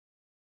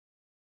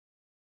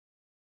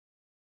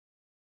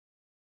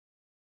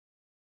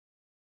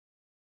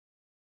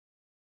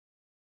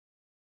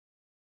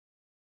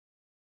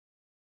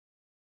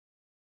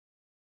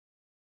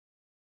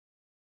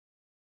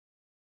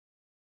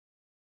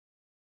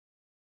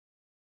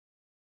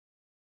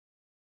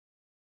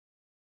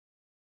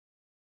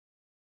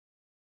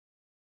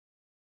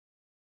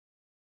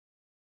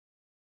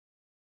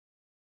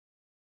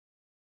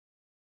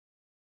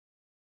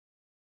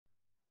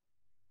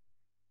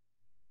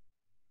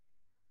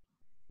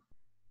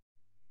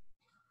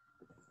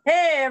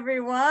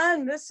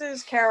everyone. This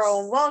is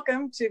Carol, and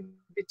welcome to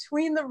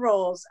Between the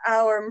Rolls,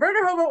 our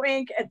Murder Hobo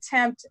Inc.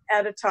 attempt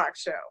at a talk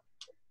show.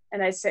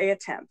 And I say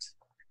attempt.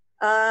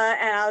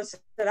 And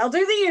I'll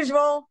do the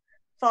usual.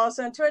 Follow us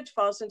on Twitch,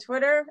 follow us on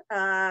Twitter,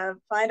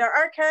 find our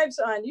archives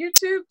on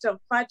YouTube to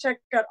check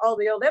out all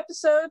the old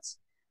episodes,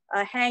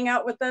 hang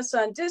out with us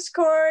on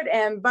Discord,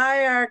 and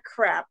buy our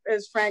crap,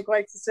 as Frank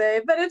likes to say,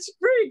 but it's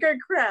pretty good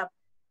crap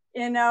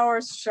in our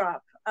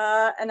shop.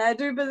 And I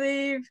do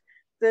believe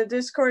the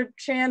Discord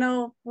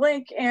channel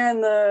link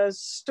and the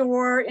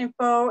store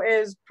info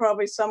is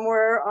probably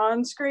somewhere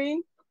on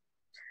screen.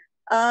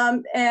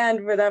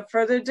 And without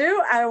further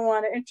ado, I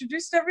want to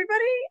introduce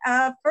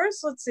everybody.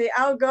 First, let's see,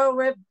 I'll go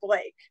with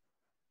Blake.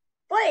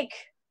 Blake,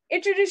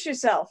 introduce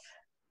yourself.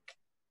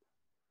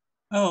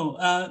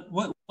 Oh,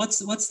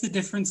 what's the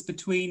difference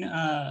between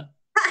I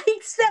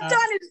stepped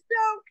on his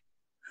joke.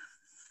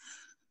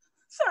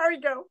 Sorry,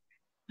 go.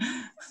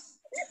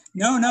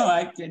 No,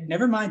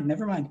 never mind.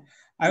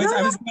 I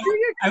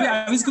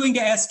was going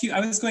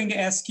to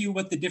ask you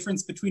what the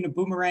difference between a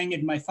boomerang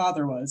and my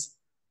father was.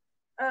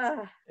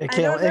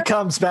 It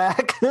comes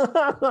back.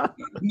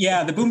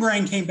 Yeah, the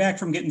boomerang came back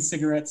from getting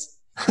cigarettes.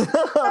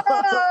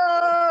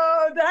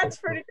 Oh, that's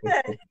pretty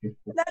good.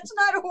 That's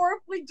not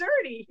horribly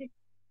dirty.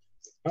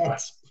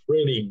 That's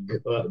pretty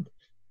good.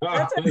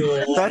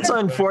 That's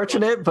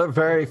unfortunate, but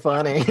very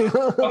funny.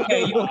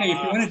 Okay.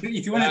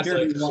 If you want to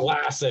dirty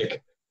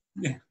classic.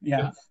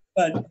 Yeah.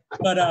 But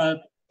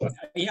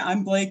yeah,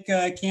 I'm Blake,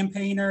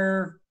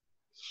 campaigner,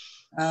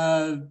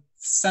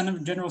 son of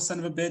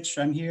a bitch.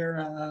 I'm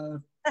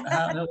here.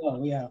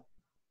 Hello, yeah.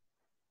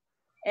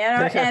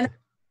 And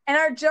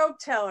our joke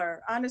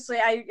teller. Honestly,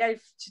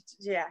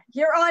 yeah,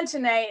 you're on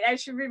tonight. I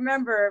should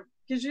remember,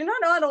 because you're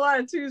not on a lot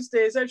of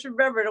Tuesdays. I should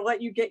remember to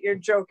let you get your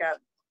joke out.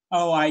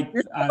 Oh,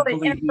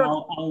 believe me,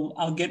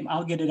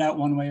 I'll get it out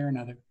one way or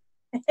another.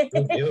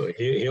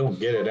 He'll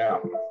get it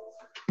out.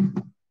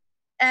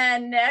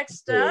 And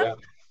next up,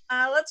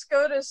 let's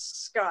go to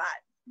Scott.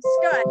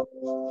 Scott,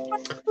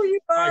 who you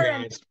are?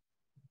 Hi, guys.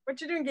 What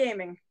you doing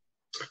gaming?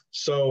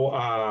 So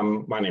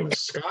my name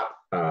is Scott.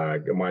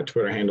 My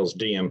Twitter handle is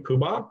DM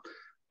Poobah.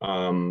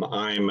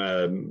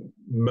 I'm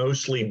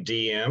mostly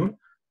DM,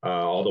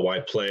 although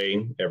I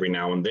play every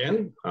now and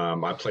then.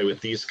 I play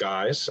with these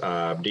guys.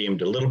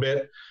 DM'd a little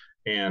bit,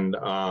 and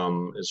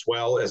as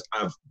well as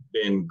I've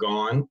been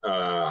gone.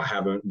 I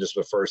haven't. This is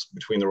the first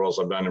Between the Rolls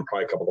I've done in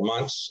probably a couple of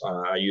months.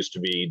 I used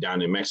to be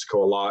down in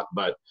Mexico a lot,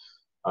 but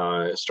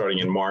starting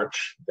in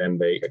March, then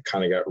they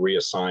kind of got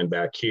reassigned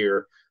back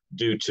here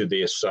due to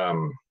this.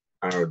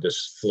 I don't know,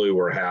 this flu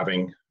we're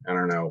having. I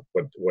don't know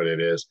what it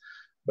is,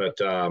 but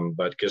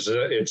because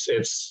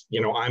it's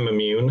I'm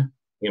immune,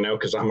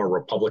 because I'm a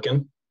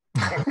Republican.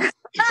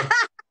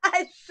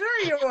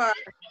 Sure you are.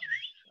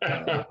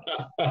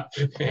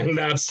 And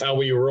that's how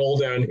we roll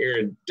down here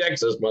in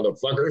Texas,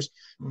 motherfuckers.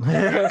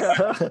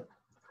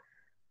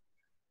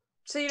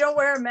 So you don't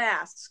wear a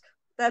mask.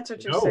 That's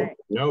what you're saying.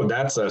 No,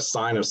 that's a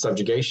sign of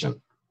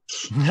subjugation.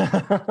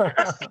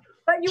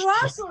 But you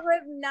also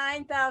live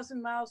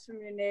 9,000 miles from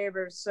your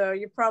neighbors, so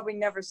you probably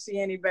never see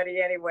anybody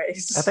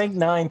anyways. I think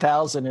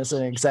 9,000 is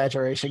an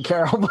exaggeration,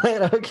 Carol,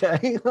 but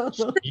okay.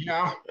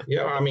 Yeah.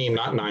 I mean,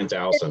 not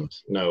 9,000,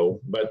 no,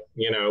 but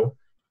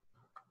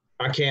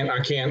I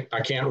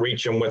can't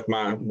reach them with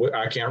my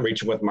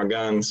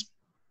guns.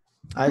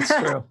 That's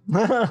true.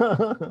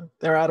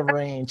 They're out of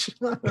range.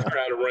 They're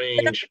out of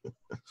range.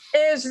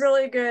 It is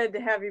really good to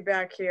have you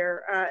back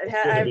here.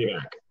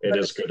 It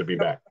is good to be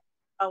back.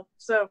 Oh,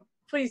 so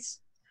please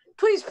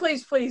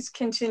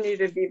continue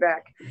to be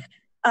back.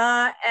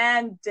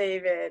 And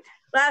David,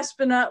 last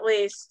but not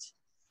least,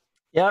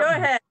 go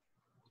ahead.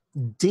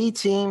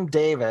 D-Team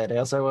David,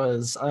 as I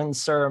was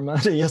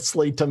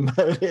unceremoniously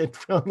demoted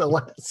from the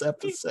last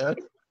episode.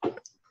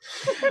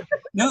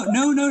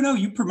 No,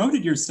 you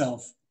promoted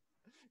yourself.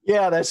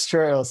 Yeah, that's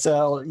true.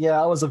 So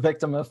yeah, I was a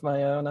victim of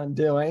my own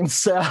undoing.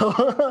 So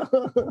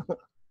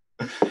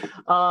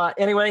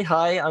anyway,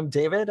 hi, I'm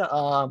David.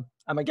 I'm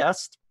a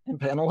guest and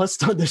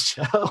panelist on the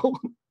show.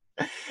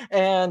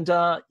 And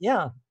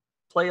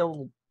play a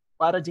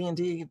lot of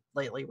D&D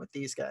lately with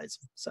these guys.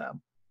 So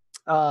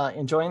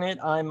enjoying it.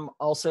 I'm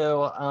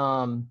also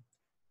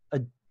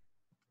a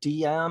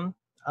DM.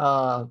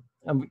 I've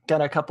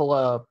got a couple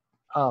of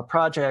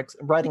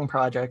writing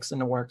projects in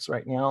the works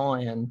right now,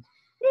 and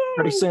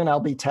pretty soon I'll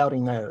be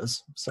touting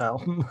those. So,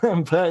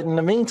 but in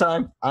the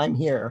meantime, I'm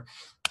here.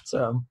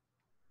 So.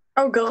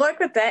 Oh, good luck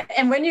with that.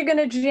 And when are you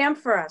going to GM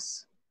for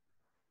us?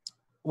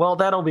 Well,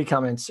 that'll be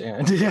coming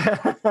soon.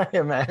 Yeah, I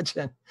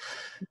imagine.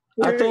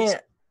 I think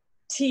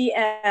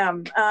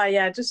TM.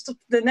 Yeah, just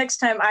the next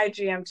time I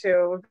GM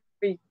too will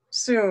be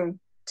soon.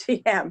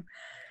 TM.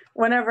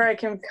 Whenever I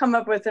can come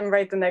up with and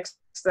write the next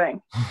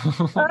thing.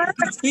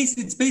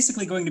 It's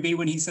basically going to be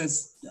when he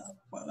says,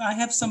 I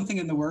have something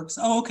in the works.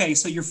 Oh, okay.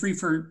 So you're free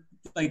for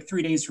like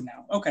 3 days from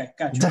now. Okay,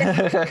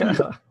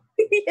 gotcha.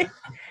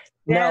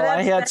 No,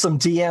 I had some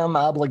DM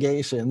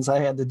obligations. I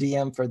had to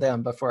DM for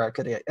them before I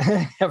could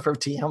ever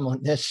DM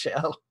on this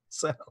show.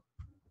 So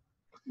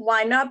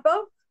why not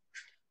both?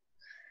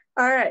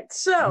 All right,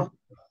 so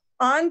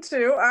on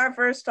to our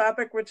first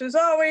topic, which is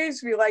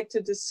always, we like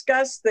to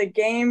discuss the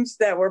games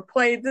that were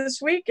played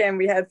this week, and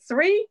we had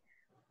 3.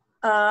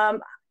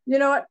 You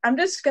know what? I'm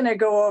just going to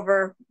go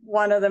over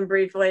one of them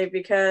briefly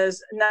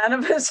because none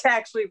of us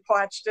actually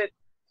watched it.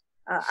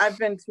 I've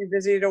been too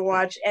busy to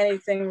watch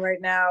anything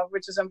right now,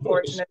 which is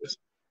unfortunate.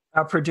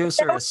 Our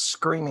producer is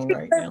screaming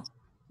right now.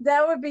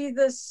 That would be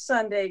the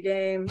Sunday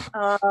game,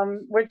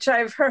 which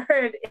I've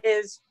heard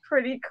is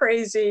pretty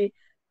crazy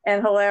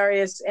and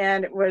hilarious,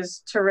 and it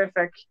was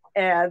terrific.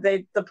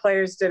 The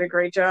players did a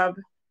great job.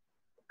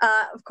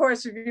 Of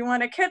course, if you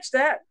want to catch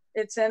that,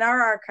 it's in our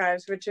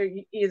archives, which are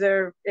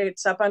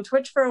it's up on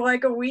Twitch for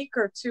like a week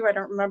or 2, I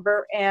don't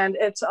remember, and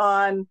it's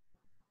on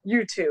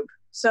YouTube.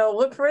 So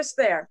look for us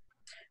there.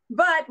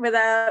 But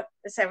without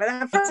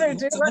further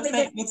ado,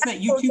 what's that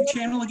YouTube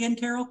channel again,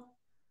 Carol?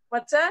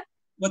 What's that?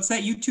 What's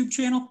that YouTube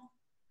channel?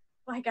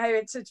 Like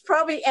it's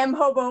probably M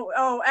Hobo.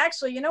 Oh,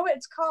 actually, you know what?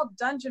 It's called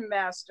Dungeon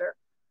Master.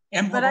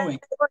 M Hobo Inc.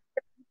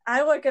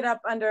 I look it up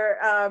under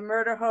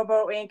Murder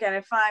Hobo Inc. and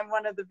I find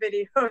one of the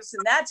videos,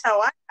 and that's how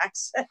I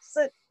access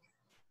it.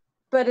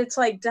 But it's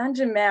like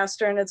Dungeon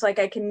Master, and it's like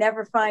I can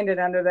never find it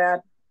under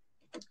that.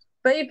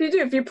 But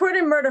if you put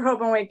in Murder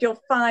Hobo Inc.,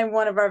 you'll find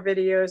one of our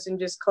videos and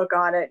just click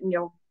on it, and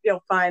you'll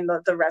find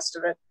the rest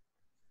of it.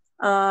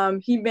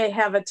 He may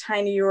have a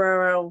tiny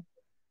URL,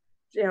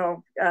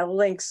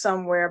 link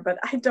somewhere, but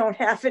I don't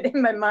have it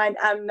in my mind.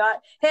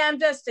 I'm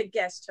just a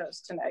guest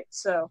host tonight.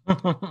 So,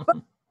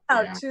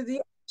 to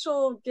the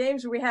actual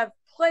games, we have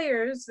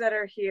players that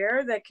are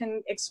here that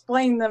can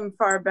explain them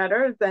far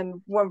better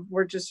than when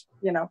we're just,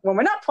 when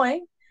we're not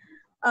playing.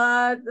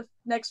 The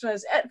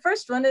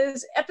first one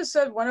is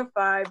episode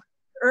 105,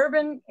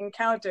 Urban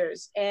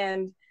Encounters,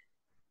 and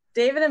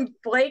David and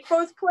Blake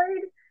both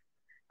played.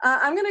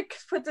 I'm going to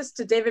put this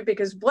to David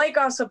because Blake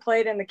also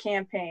played in the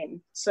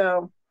campaign.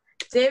 So,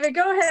 David,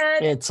 go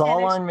ahead. It's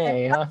all on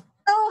me, huh?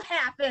 What all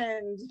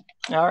happened?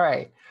 All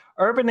right.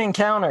 Urban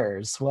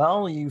Encounters.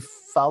 Well, you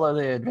follow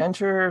the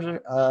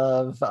adventure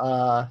of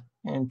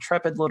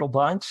intrepid little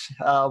bunch.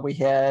 We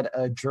had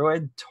a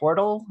druid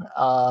turtle.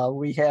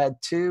 We had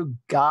 2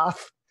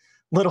 goth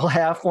little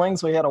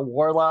halflings. We had a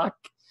warlock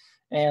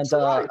and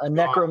a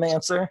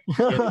necromancer.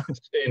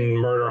 in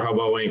Murder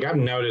Hobo Inc., I've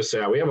noticed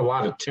that we have a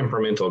lot of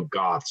temperamental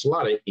goths, a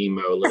lot of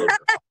emo little goths.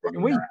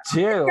 We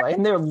do,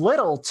 and they're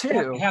little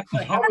too.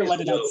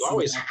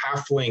 Always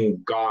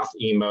halfling goth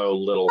emo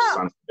little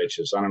son of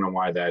bitches. I don't know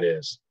why that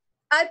is.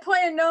 I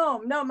play a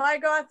gnome. No, my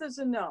goth is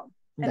a gnome.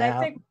 And I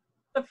think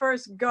the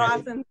first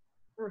goth in the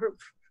group.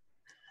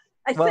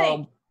 I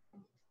think.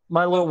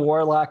 My little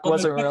warlock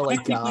wasn't really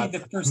goth. The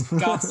first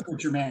goths were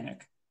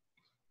Germanic.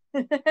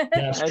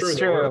 That's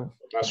true.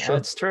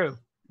 That's true.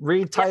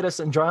 Read Titus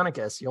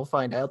Andronicus. You'll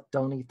find out.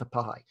 Don't eat the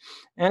pie.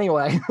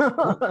 Anyway.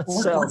 That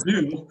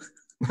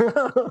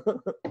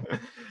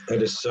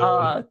is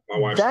so.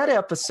 That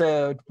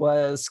episode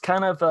was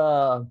kind of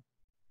a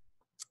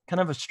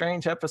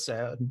strange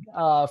episode.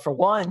 For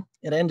one,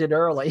 it ended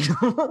early,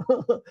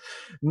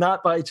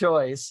 not by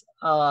choice.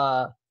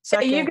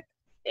 Second, you got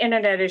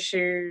internet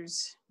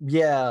issues.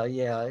 Yeah.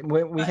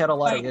 We had a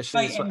lot of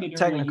issues,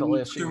 technical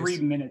issues.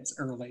 3 minutes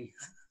early.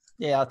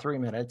 Yeah, 3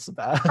 minutes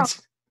about.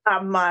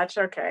 Not much.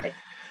 Okay.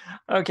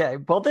 Okay.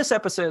 Well, this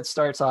episode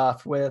starts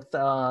off with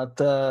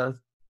the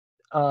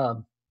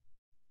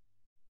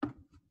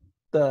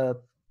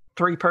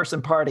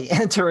 3-person party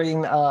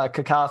entering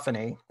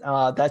Cacophony.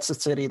 That's the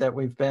city that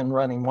we've been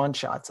running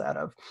one-shots out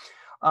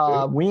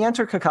of. We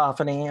enter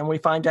Cacophony and we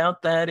find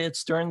out that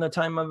it's during the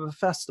time of a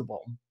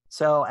festival.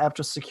 So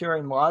after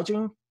securing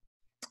lodging,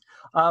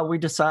 we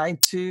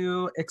decide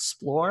to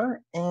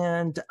explore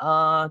and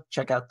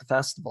check out the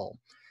festival.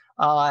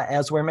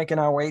 As we're making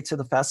our way to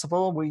the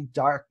festival, we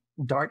dart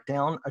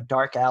down a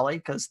dark alley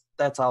because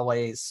that's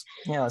always,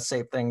 a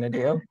safe thing to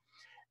do.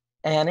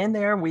 And in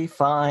there, we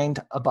find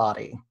a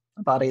body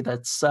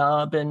that's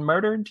been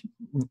murdered.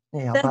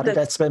 Yeah, a body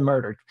that's been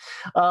murdered.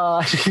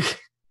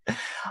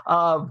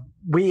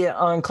 We,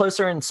 on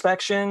closer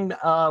inspection,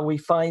 we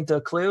find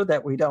a clue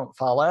that we don't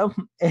follow.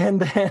 And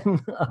then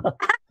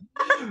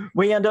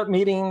we end up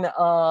meeting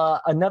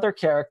another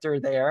character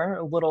there,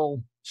 a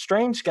little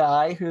strange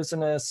guy who's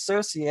an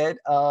associate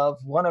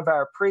of one of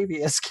our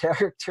previous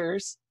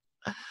characters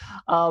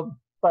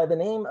by the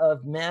name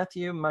of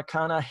Matthew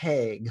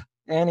McConaughey.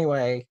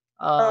 Anyway,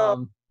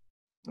 oh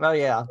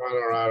yeah.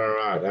 All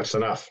right. That's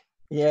enough.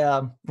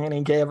 Yeah, and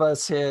he gave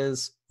us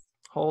his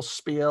whole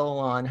spiel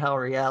on how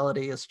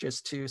reality is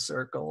just 2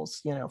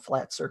 circles,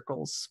 flat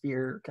circles,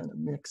 sphere kind of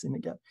mixing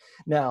together.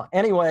 Now,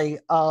 anyway,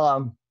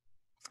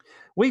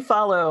 we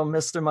follow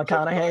Mr.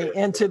 McConaughey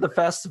into the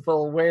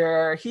festival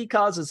where he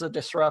causes a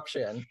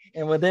disruption,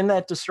 and within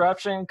that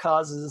disruption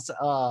causes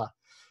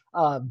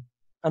an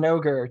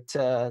ogre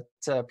to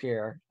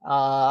appear,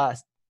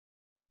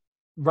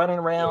 running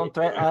around,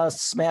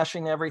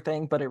 smashing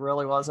everything, but it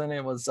really wasn't.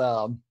 It was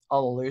all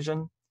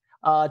illusion,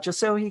 just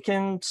so he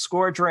can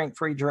score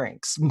free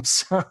drinks.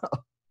 So.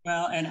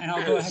 Well, and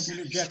I'll go ahead and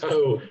interject.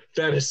 So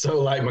that is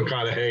so like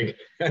McConaughey.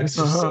 That's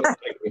just so like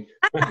me.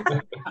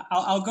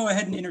 I'll go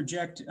ahead and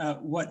interject.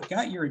 What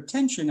got your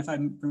attention, if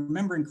I'm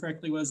remembering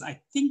correctly, was I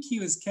think he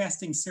was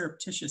casting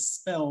surreptitious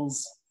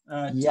spells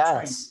to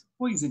try and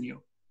poison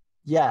you.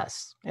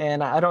 Yes,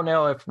 and I don't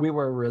know if we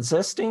were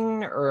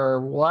resisting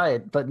or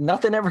what, but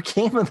nothing ever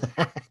came of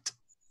that.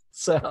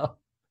 So, what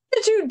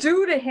did you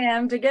do to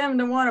him to get him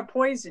to want to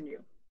poison you?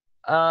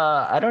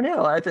 I don't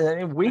know.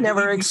 We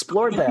never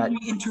explored that.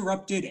 We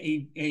interrupted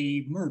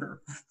a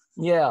murder.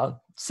 Yeah,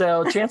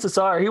 so chances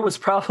are he was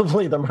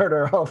probably the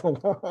murderer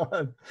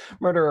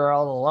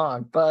all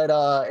along.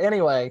 But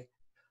anyway,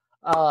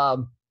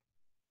 that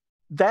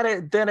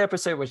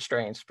episode was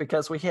strange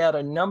because we had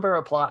a number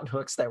of plot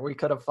hooks that we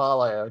could have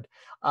followed.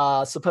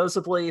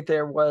 Supposedly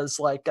there was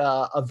like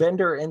a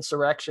vendor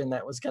insurrection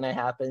that was going to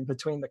happen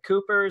between the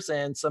Coopers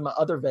and some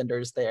other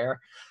vendors there.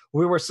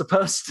 We were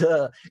supposed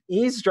to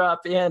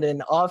eavesdrop in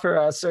and offer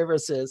our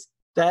services.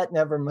 That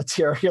never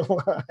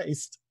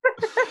materialized.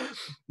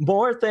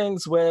 More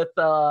things with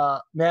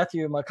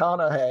Matthew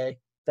McConaughey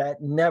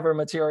that never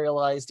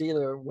materialized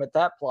either with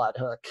that plot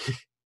hook.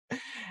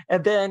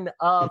 And then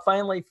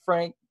finally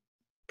Frank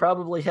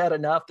probably had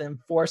enough and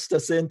forced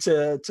us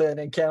into an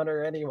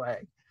encounter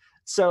anyway.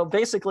 So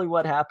basically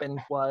what happened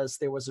was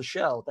there was a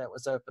show that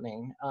was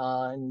opening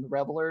and the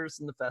revelers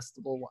and the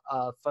festival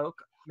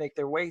folk make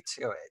their way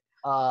to it.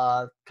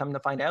 Come to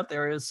find out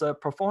there is a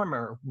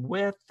performer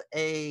with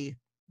a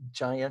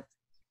giant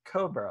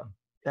cobra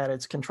that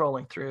it's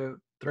controlling through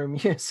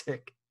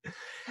music.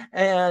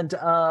 And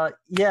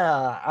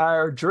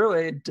our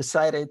druid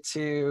decided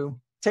to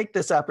take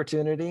this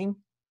opportunity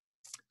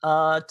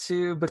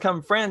to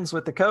become friends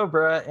with the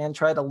cobra and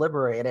try to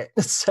liberate it.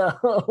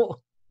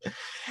 So,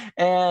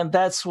 and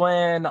that's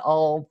when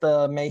all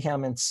the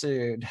mayhem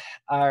ensued.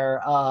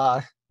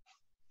 Our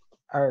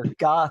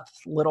goth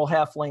little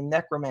halfling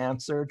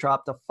necromancer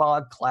dropped a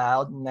fog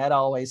cloud, and that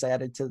always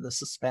added to the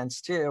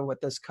suspense too,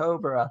 with this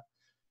cobra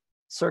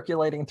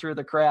circulating through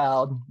the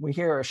crowd. We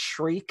hear a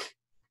shriek.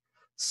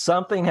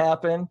 Something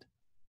happened.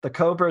 The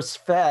cobra's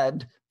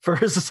fed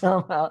for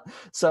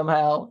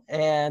somehow.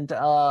 And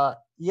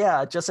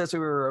just as we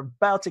were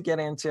about to get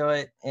into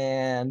it,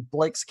 and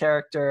Blake's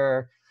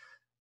character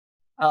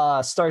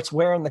starts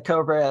wearing the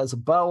cobra as a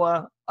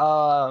boa.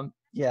 That's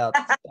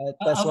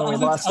when we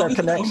lost our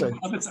connection.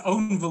 Of its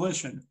own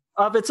volition.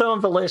 Of its own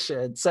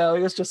volition. So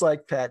he was just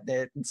like petting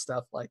it and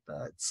stuff like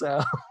that.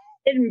 So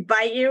didn't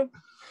bite you?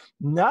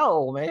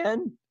 No,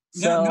 man.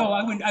 No,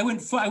 I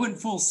went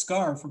full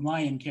Scar from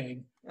Lion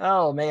King.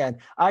 Oh man,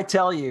 I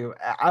tell you,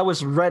 I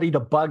was ready to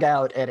bug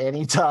out at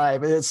any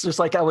time. It's just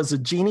like I was a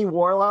genie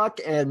warlock,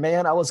 and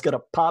man, I was gonna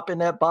pop in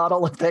that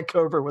bottle if that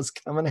cobra was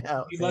coming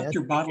out. You left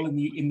your bottle in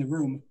the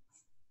room.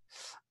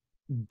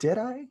 Did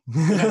I?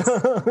 Yes.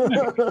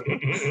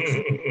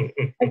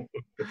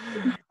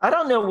 I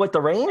don't know what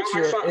the range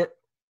is.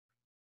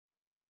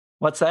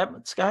 What's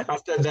that, Scott? I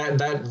said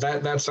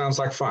that sounds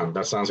like fun.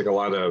 That sounds like a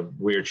lot of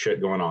weird shit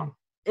going on.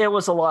 It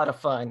was a lot of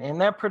fun, and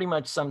that pretty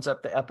much sums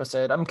up the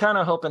episode. I'm kind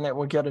of hoping that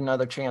we'll get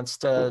another chance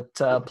to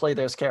play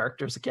those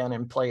characters again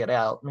and play it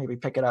out, maybe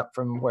pick it up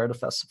from where the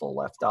festival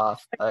left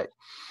off. But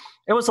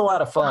it was a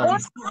lot of fun.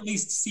 At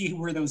least see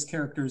where those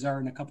characters are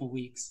in a couple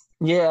weeks.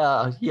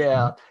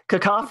 Yeah.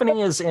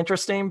 Cacophony is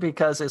interesting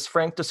because, as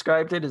Frank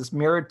described it, is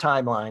mirrored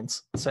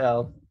timelines.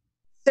 So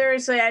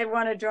seriously, I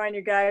want to join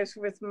you guys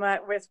with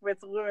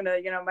Luna.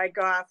 You know, my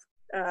goth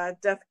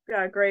death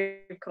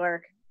grave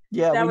clerk.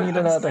 Yeah, we need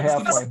another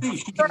halfway.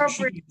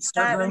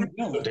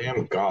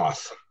 Damn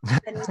goth. A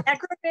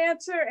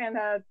necromancer and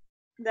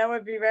that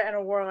would be in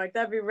a warlock.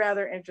 That'd be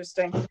rather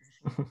interesting.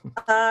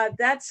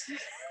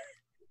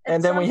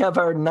 And then we have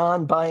our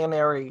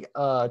non-binary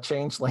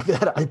changeling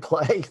that I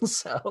play.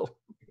 So.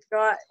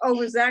 Oh,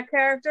 was that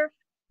character?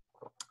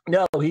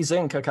 No, he's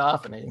in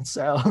Cacophony.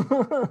 So.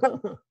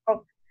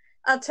 Oh,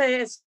 I'll tell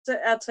you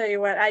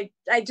what. I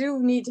do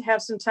need to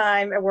have some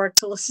time at work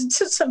to listen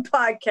to some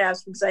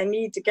podcasts because I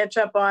need to catch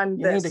up on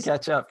this. You need to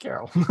catch up,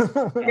 Carol.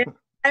 I mean,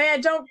 I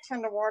don't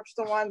tend to watch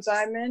the ones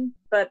I'm in,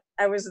 but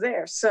I was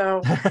there.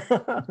 So.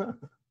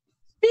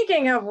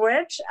 Speaking of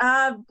which,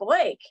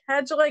 Blake,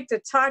 how'd you like to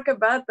talk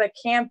about the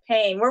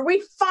campaign where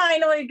we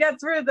finally got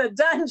through the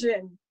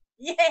dungeon?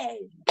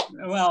 Yay!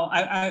 Well,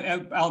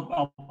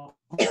 I'll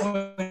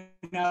point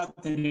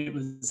out that it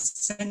was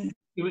sent.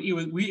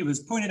 It was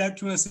pointed out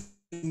to us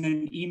in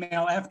an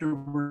email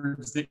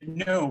afterwards that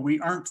no, we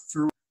aren't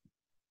through.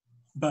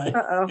 But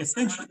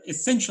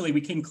essentially,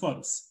 we came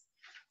close.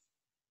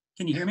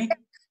 Can you hear me?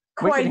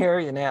 We can hear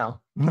you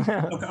now.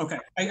 Okay.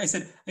 I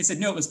said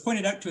no. It was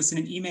pointed out to us in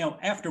an email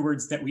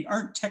afterwards that we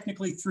aren't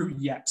technically through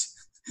yet.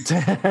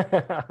 No,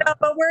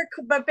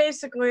 but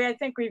basically, I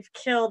think we've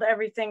killed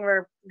everything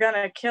we're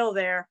gonna kill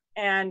there,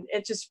 and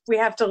we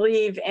have to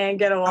leave and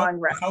get a long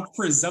rest. How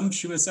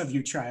presumptuous of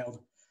you, child!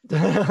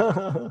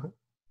 Well,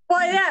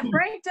 yeah,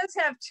 Frank does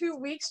have 2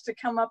 weeks to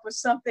come up with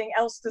something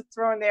else to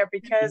throw in there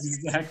because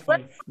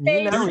exactly. He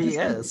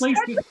is.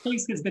 The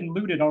place has been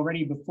looted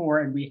already before,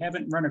 and we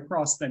haven't run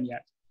across them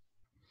yet.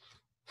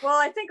 Well,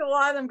 I think a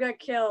lot of them got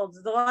killed.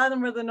 A lot of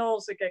them were the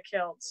gnolls that got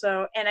killed.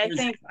 So, and I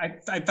think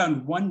I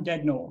found one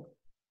dead gnoll.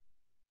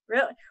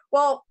 really,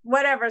 well,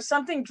 whatever.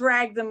 Something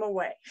dragged them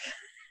away.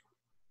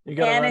 You're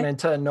gonna run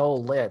into a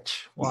Noel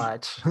Lich.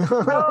 Watch.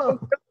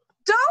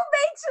 Don't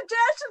make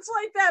suggestions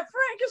like that.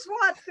 Frank is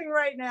watching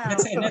right now.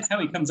 And that's how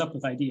he comes up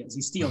with ideas.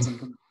 He steals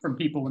them from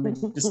people when they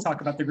just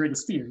talk about their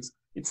greatest fears.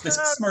 It's the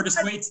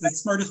smartest way. It's the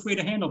smartest way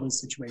to handle those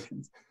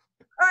situations.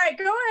 All right,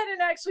 go ahead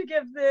and actually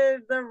give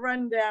the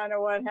rundown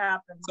of what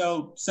happened.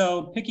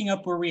 So picking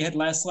up where we had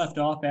last left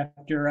off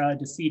after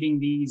defeating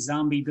the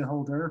zombie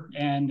beholder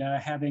and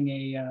having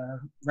a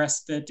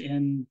respite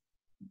in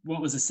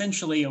what was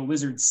essentially a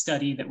wizard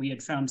study that we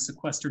had found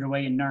sequestered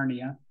away in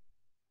Narnia.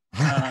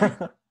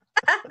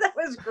 That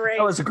was great.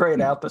 That was a great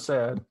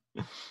episode.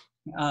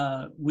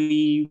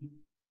 We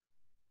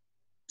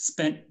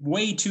spent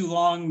way too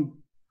long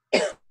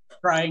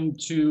trying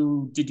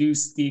to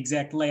deduce the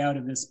exact layout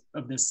of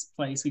this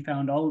place. We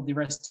found all of the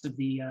rest of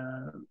the,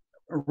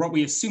 or what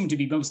we assumed to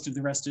be most of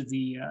the rest of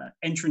the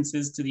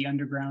entrances to the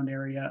underground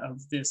area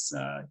of this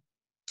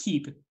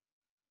keep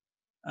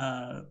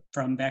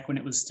from back when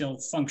it was still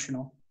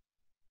functional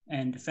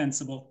and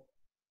defensible.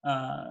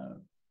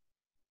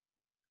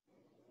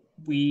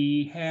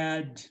 We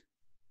had,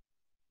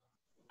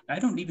 I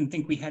don't even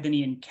think we had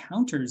any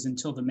encounters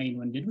until the main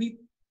one, did we?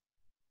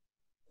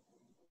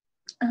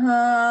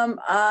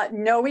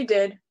 No, we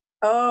did.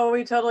 Oh,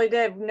 we totally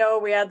did. No,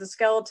 we had the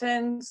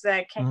skeletons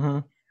that came. Mm-hmm.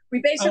 We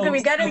basically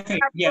we got okay.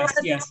 it. Yes.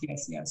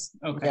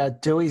 Okay. Yeah,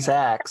 Dewey's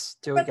axe.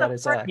 Dewey got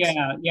his axe.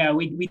 Yeah.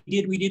 We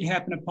did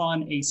happen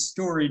upon a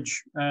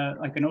storage,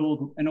 like an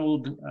old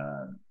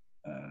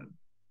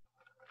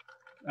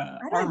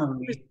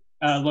armory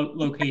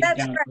located down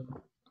there.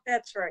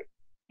 That's right.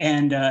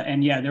 And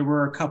yeah, there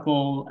were a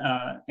couple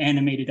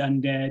animated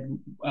undead,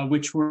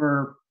 which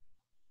were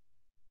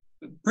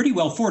pretty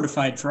well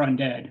fortified for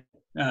undead.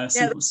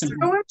 Simple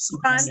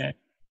undead.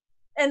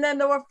 And then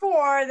there were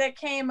 4 that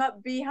came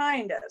up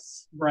behind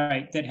us.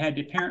 Right, that had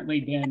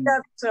apparently been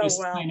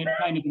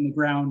planted in the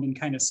ground and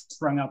kind of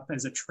sprung up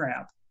as a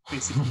trap,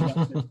 basically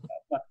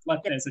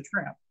left as a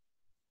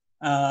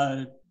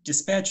trap.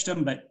 Dispatched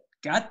them, but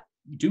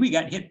Dewey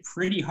got hit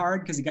pretty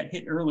hard because he got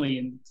hit early,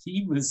 and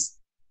he was.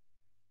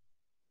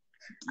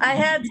 I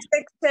had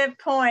 6 hit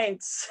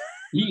points.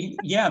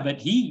 But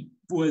he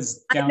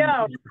was down. I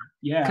know.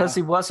 Yeah, because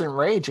he wasn't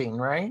raging,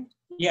 right?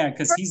 Yeah,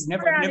 because he's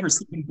never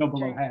seen him go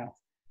below half.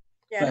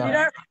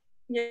 Yeah,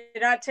 you're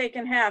not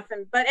taking half,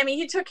 but I mean,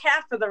 he took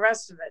half of the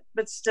rest of it,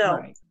 but still,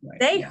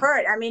 they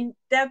hurt. I mean,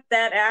 that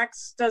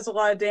axe does a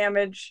lot of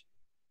damage.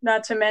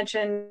 Not to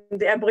mention,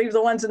 I believe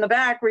the ones in the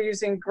back were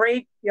using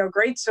great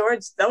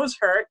swords. Those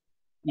hurt.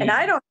 Yeah. And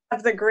I don't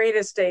have the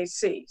greatest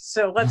AC,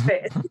 so let's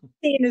face it,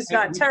 15 is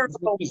not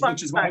terrible.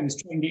 Which is why I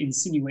was trying to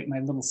insinuate my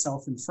little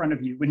self in front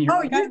of you when you're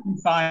like, I'm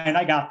fine,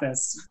 I got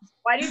this.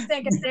 Why do you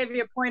think it gave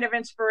you a point of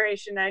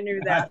inspiration? I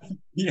knew that.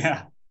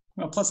 Yeah.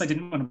 Well, plus I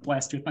didn't want to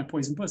blast you with my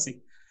poison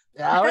pussy.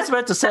 Yeah, I was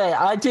about to say,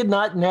 I did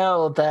not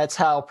know that's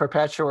how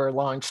Perpetua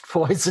launched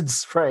poison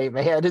spray,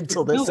 man,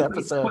 until this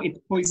episode. It's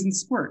poison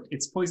squirt.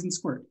 It's poison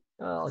squirt.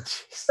 Oh,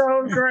 jeez.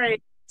 So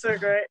great. So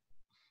great.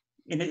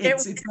 And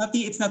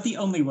it's not the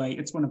only way.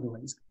 It's one of the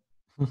ways.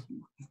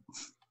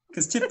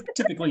 Because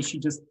typically she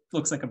just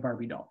looks like a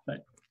Barbie doll,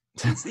 but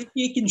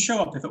it can show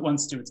up if it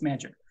wants to. It's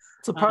magic.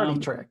 It's a party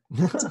trick.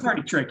 It's a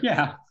party trick.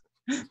 Yeah.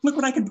 Look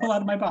what I can pull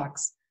out of my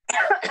box.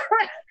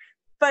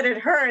 But it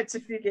hurts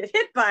if you get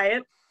hit by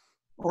it.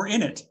 Or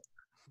in it.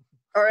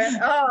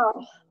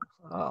 Oh.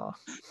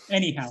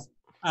 Anyhow,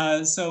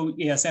 so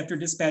yes, after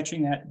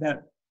dispatching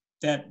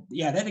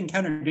that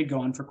encounter did go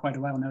on for quite a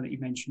while. Now that you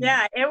mentioned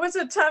it was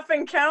a tough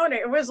encounter.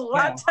 It was a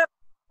lot tougher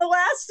than the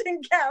last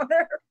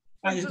encounter.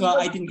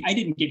 I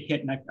didn't get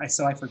hit, and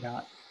so I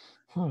forgot.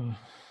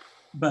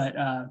 But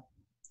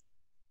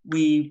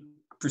we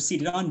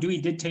proceeded on.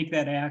 Dewey did take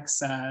that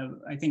axe. I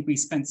think we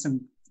spent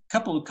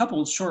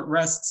couple short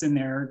rests in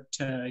there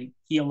to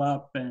heal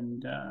up,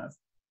 and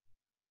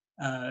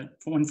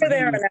one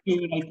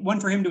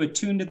for him to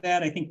attune to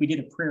that. I think we did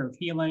a prayer of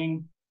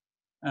healing.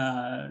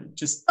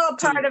 Just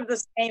part of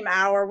the same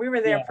hour. We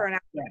were there for an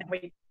hour.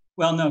 Yeah.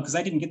 Well, no, because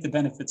I didn't get the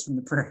benefits from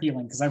the prayer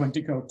healing because I went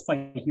to go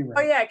play hero.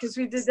 Oh yeah, because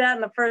we did that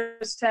in the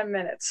first 10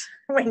 minutes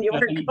when you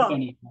were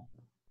gone.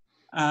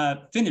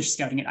 Finished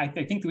scouting it. I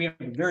think that we have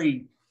a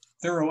very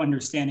thorough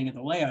understanding of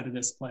the layout of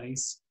this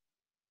place.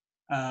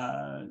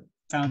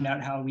 Found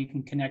out how we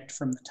can connect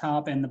from the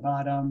top and the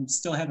bottom.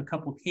 Still have a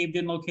couple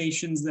caved-in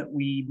locations that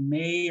we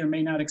may or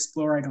may not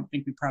explore. I don't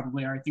think we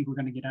probably are. I think we're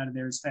going to get out of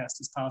there as fast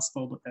as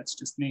possible, but that's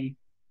just me.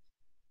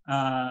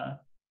 And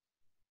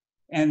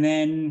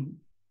then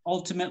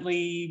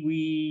ultimately,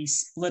 we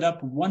split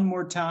up one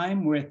more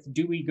time with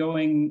Dewey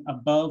going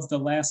above the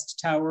last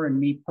tower and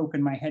me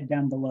poking my head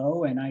down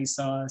below, and I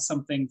saw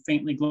something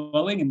faintly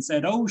glowing and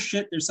said, "Oh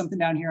shit, there's something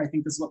down here. I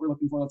think this is what we're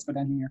looking for. Let's go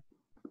down here."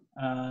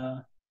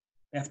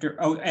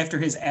 After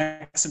his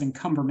acts of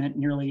encumberment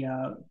nearly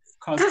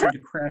caused him to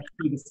crash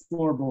through the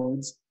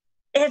floorboards.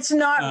 It's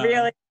not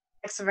really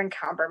acts of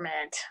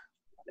encumberment.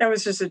 That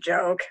was just a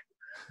joke.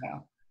 Yeah.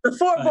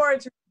 The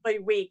boards are really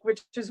weak,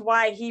 which is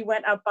why he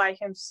went up by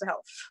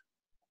himself.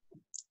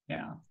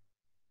 Yeah.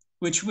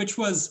 Which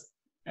was,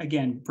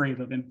 again, brave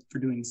of him for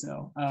doing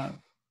so.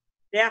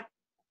 Yeah.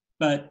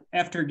 But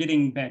after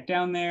getting back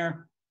down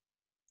there,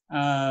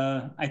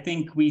 I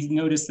think we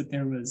noticed that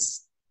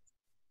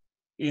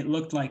it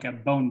looked like a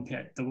bone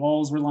pit. The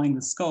walls were lined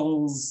with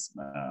skulls,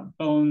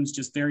 bones,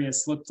 just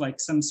various, looked like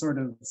some sort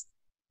of,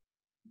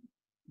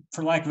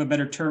 for lack of a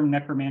better term,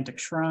 necromantic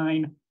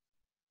shrine.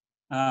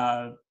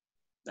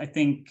 I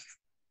think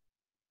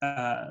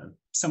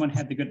someone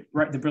had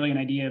the brilliant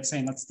idea of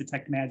saying, let's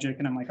detect magic.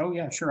 And I'm like, oh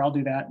yeah, sure, I'll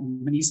do that.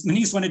 And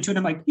Manise wanted to, and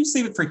I'm like, you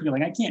save it for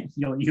healing. I can't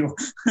heal you.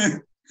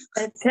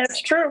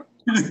 That's true.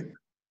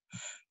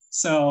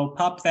 So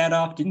pop that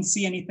off, didn't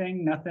see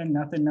anything, nothing.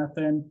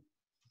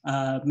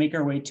 Make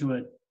our way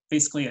to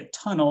basically a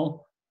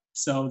tunnel.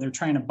 So they're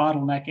trying to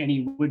bottleneck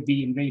any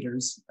would-be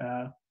invaders,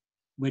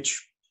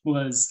 which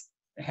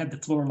had the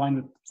floor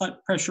lined with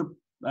pressure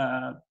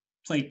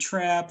plate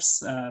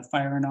traps,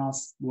 firing off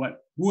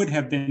what would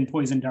have been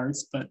poison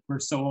darts, but were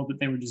so old that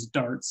they were just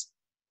darts.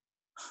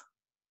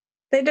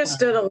 They just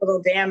did a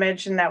little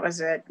damage, and that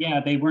was it.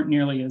 Yeah, they weren't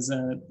nearly as...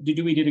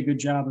 Dewey did a good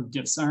job of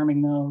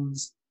disarming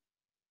those.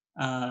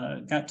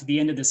 Got to the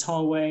end of this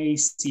hallway,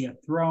 see a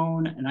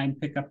throne, and I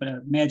pick up a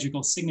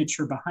magical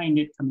signature behind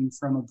it coming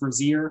from a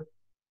brazier.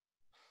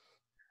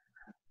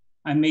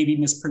 I may be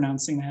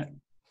mispronouncing that.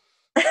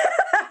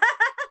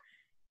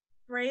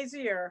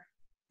 Brazier.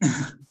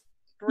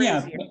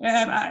 Yeah,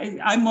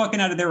 I'm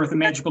walking out of there with a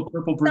magical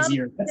purple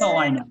brazier. That's all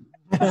I know.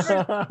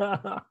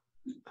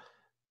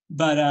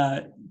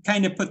 But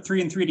kind of put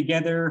 3 and 3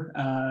 together.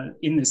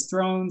 In this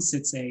throne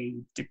sits a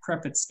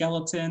decrepit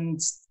skeleton,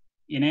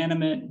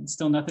 inanimate,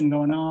 still nothing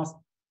going off.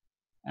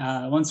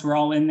 Once we're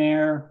all in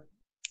there,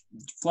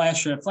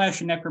 flash of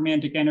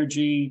necromantic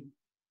energy,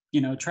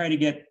 try to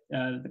get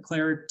the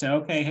cleric to,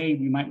 okay, hey,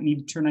 we might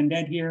need to turn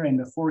undead here. And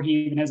before he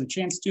even has a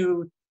chance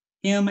to,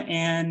 him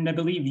and I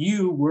believe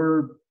you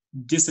were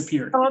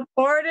disappeared. I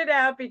boarded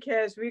out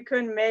because we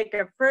couldn't make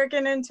a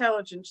freaking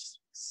intelligence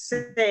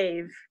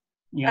save.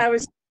 Yeah. I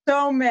was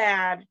so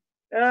mad.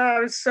 I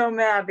was so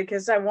mad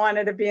because I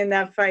wanted to be in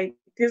that fight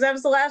because that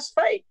was the last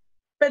fight.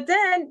 But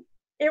then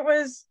it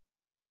was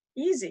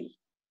easy.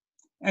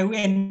 And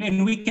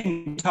we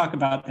can talk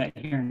about that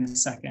here in a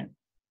second.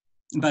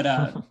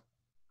 But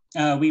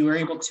we were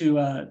able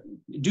to,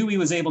 Dewey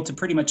was able to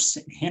pretty much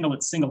handle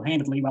it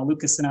single-handedly while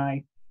Lucas and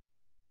I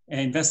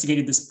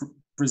investigated this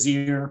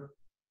brazier.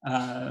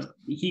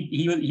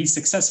 He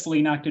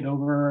successfully knocked it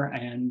over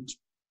and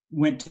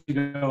went to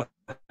go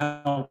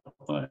help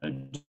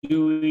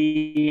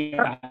Dewey.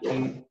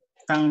 I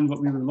found what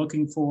we were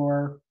looking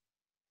for.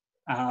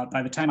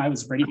 By the time I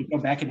was ready to go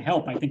back and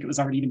help, I think it was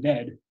already even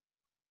dead.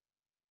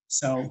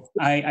 So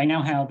I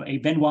now have a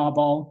Benoit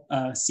ball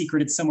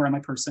secreted somewhere on my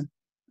person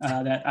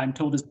that I'm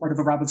told is part of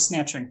a rob of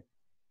snatching.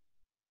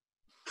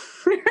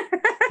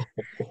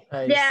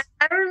 Nice. Yeah,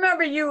 I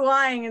remember you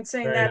lying and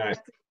saying Very that nice.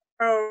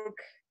 broke,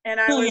 and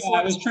I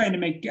I was trying to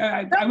make.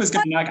 I was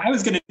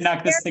gonna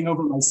knock this thing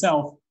over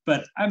myself,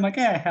 but I'm like,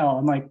 hell.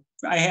 I'm like,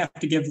 I have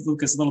to give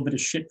Lucas a little bit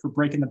of shit for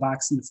breaking the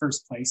box in the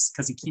first place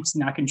because he keeps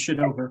knocking shit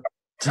over.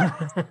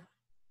 Nice. But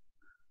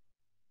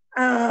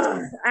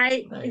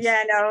I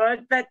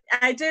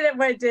did it.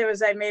 What I did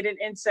was I made an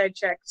inside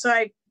check, so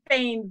I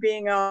feigned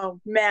being all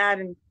mad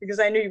and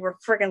because I knew you were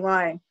freaking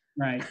lying.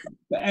 Right,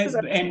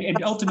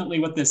 and ultimately,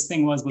 what this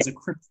thing was a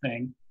crypt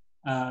thing,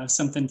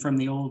 something from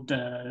the old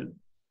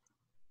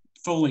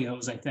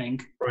folios, I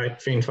think. Right,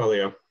 Fiend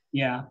Folio.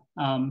 Yeah,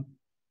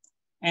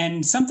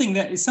 and something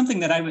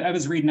that I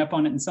was reading up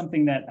on it, and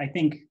something that I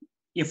think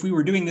if we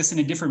were doing this in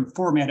a different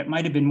format, it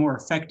might have been more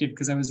effective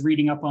because I was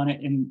reading up on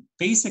it, and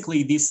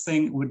basically this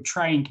thing would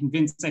try and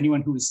convince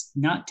anyone who was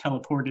not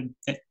teleported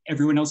that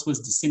everyone else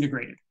was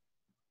disintegrated.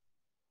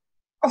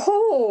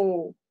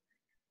 Oh,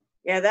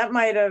 yeah, that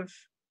might have.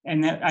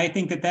 And that I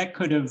think that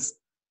could have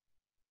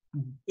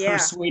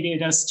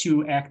persuaded us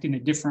to act in a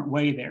different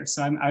way there.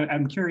 So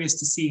I'm curious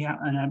to see how,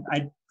 and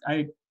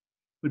I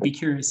would be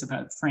curious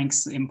about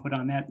Frank's input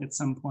on that at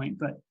some point.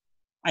 But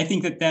I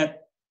think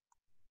that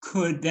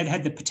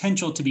had the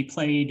potential to be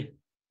played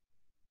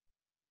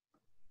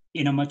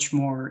in a much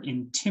more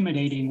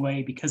intimidating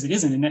way because it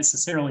isn't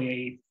necessarily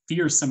a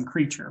fearsome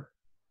creature.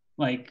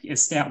 Like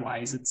stat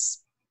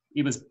wise,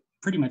 it was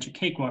pretty much a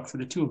cakewalk for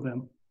the two of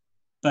them.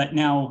 But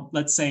now,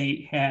 let's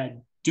say,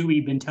 had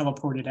Dewey been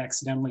teleported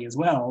accidentally as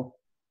well.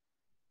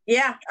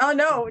 Yeah. Oh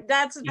no,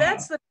 that's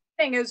the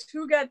thing is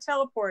who got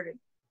teleported.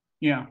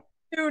 Yeah.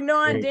 2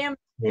 non-damage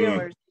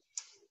dealers.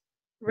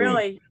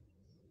 Really.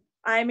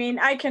 I mean,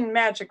 I can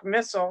magic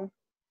missile,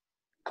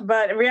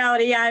 but in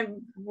reality,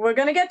 we're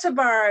gonna get to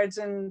bards,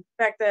 and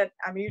the fact that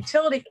I'm a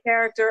utility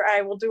character,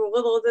 I will do a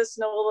little of this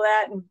and a little of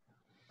that, and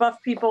buff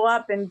people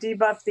up and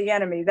debuff the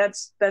enemy.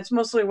 That's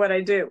mostly what I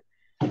do.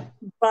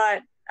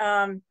 But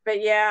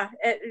yeah,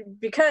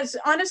 because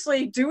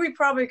honestly, Dewey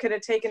probably could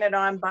have taken it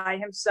on by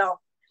himself.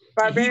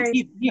 Barbarian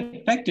He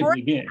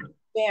effectively did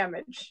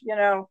damage,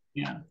 Yeah.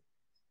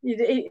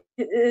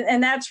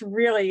 And that's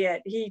really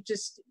it. He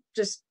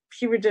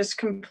would just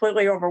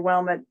completely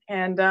overwhelm it.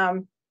 And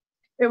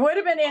it would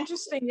have been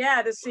interesting,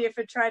 to see if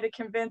it tried to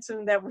convince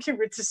him that we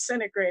were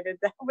disintegrated.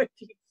 That would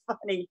be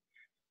funny.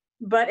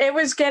 But it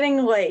was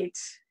getting late.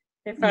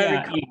 That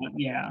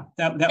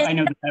I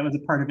know that was a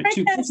part of it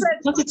too.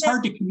 Plus, it's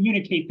hard to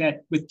communicate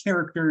that with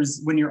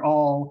characters when you're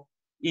all.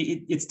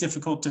 It's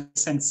difficult to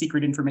send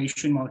secret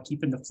information while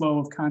keeping the flow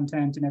of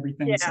content and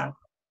everything. Yeah. So.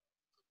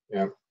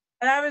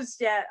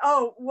 Yeah.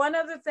 Oh, one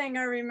other thing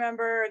I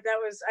remember that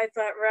was, I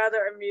thought,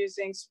 rather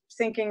amusing,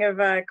 thinking of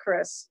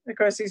Chris. Of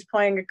course, he's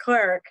playing a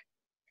cleric.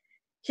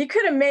 He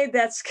could have made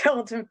that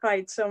skeleton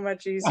fight so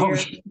much easier.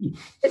 If he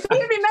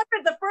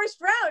remembered the first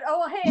round,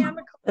 hey, I'm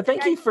a cleric. I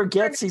think he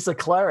forgets he's a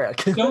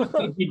cleric. You don't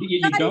want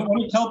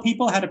to tell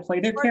people how to play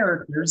their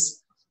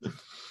characters.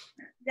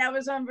 That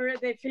was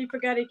he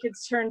forgot he could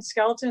turn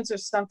skeletons or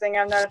something.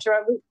 I'm not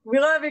sure. We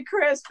love you,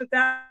 Chris, but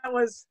that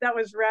was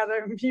rather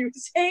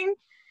amusing.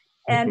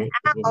 And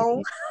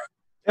ow.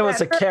 It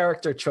was a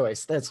character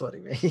choice. That's what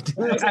he made.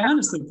 I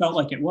honestly felt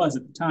like it was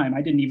at the time.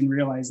 I didn't even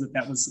realize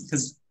that was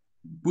because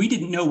we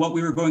didn't know what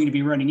we were going to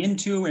be running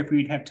into, if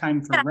we'd have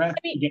time for rest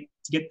to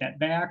get that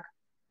back.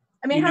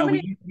 I mean,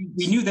 we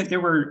knew that there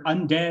were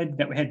undead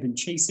that had been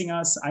chasing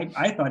us.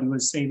 I thought he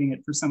was saving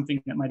it for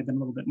something that might have been a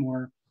little bit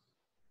more.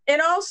 In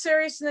all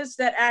seriousness,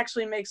 that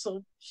actually makes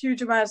a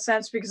huge amount of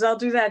sense, because I'll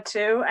do that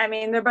too. I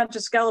mean, they're a bunch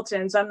of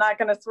skeletons. I'm not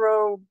going to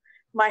throw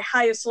my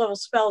highest level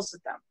spells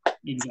at them.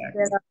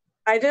 Exactly.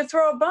 I did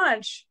throw a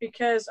bunch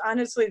because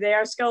honestly, they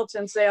are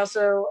skeletons. They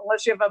also,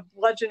 unless you have a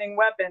bludgeoning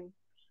weapon,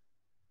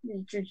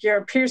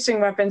 your piercing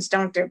weapons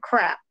don't do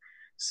crap.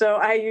 So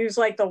I used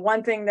like the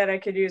one thing that I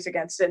could use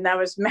against it, and that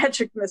was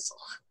magic missile.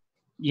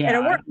 Yeah, and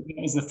it worked.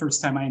 It was the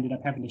first time I ended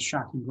up having to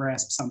shock and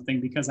grasp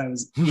something because I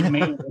was in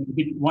melee and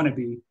didn't want to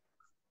be.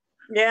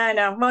 Yeah, I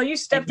know. Well, you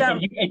stepped out.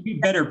 And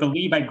you better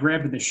believe I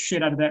grabbed the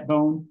shit out of that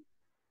bone.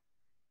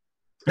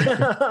 And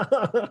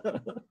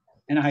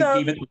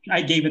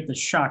I gave it the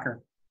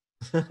shocker.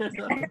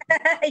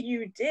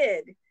 You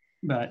did.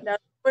 But no, it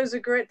was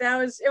a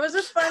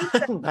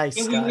fun nice.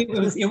 It was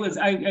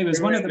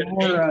one of the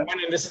more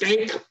one in the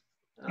stink.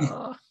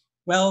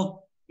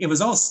 Well, it was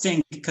all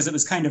stink because it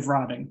was kind of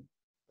rotting.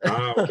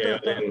 Oh, okay,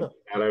 then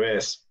out of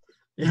this.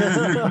 It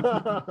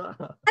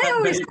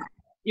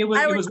was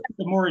one of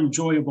the more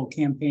enjoyable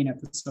campaign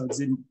episodes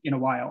in a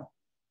while.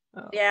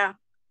 Yeah.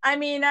 I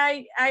mean,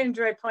 I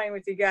enjoy playing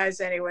with you guys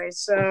anyway,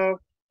 so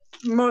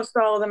most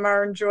all of them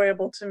are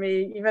enjoyable to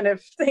me, even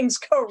if things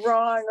go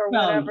wrong or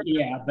whatever.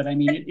 Yeah, but I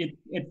mean,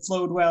 it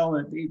flowed well.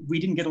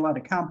 We didn't get a lot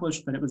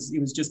accomplished, but it was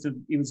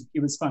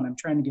fun. I'm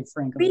trying to give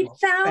Frank a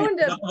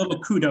little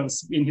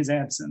kudos in his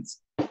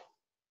absence. Wait.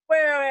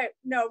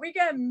 No, we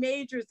got a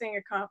major thing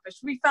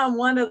accomplished. We found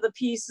one of the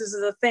pieces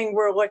of the thing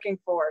we're looking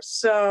for.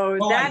 So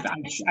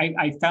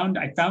I found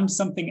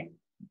something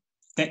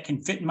that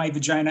can fit in my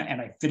vagina, and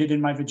I fit it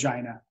in my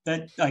vagina.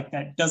 That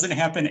doesn't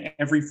happen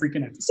every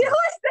freaking episode.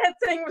 That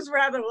thing was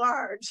rather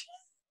large.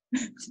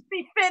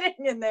 Be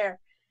fitting in there.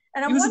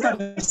 And it was about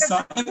the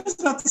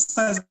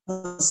size of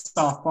a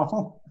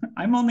softball.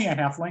 I'm only a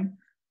halfling.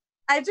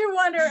 I do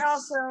wonder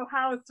also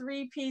how you've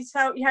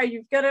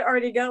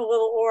already got a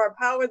little orb.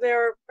 How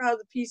the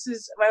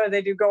pieces, whether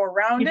they do go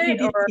around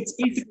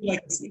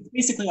it's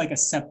basically like a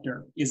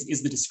scepter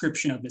is the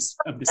description of this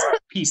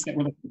piece that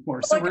we're looking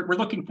for. So we're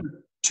looking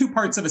for two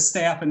parts of a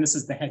staff, and this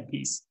is the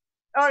headpiece.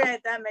 Okay,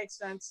 that makes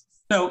sense.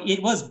 So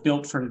it was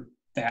built for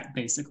that,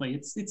 basically.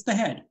 It's the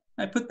head.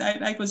 I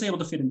was able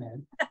to fit in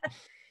the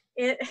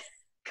head.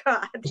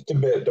 God. Just a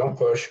bit, don't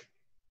push.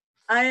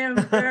 I am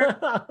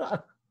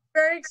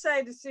very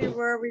excited to see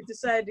where we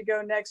decide to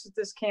go next with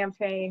this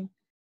campaign,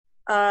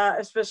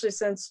 especially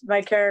since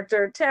my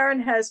character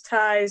Taryn has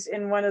ties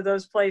in one of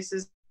those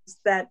places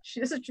that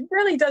she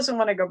really doesn't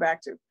want to go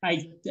back to.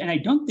 I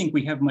don't think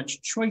we have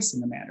much choice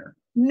in the matter.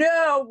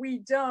 No, we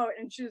don't,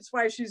 and that's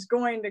why she's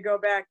going to go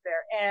back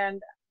there.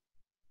 And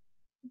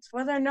it's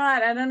whether or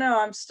not, I don't know.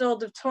 I'm still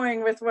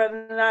toying with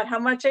whether or not how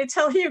much I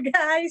tell you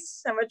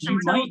guys. How much you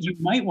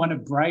might want to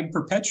bribe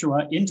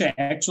Perpetua into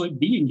actually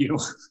being you.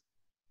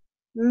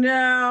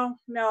 No,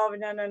 I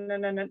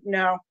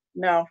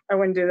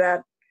wouldn't do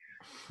that.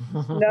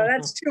 No,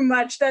 that's too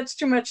much. That's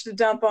too much to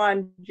dump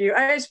on you.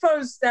 I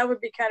suppose that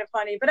would be kind of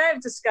funny, but I have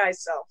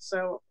disguise self,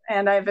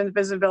 and I have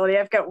invisibility.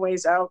 I've got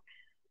ways out.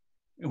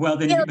 Well,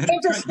 then you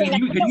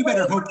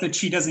better hope that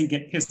she doesn't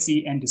get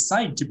pissy and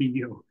decide to be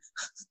you.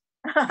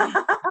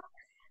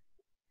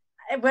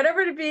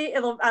 Whatever to be,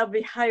 I'll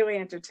be highly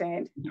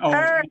entertained. Oh,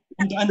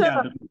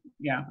 undoubtedly.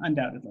 Yeah,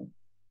 undoubtedly.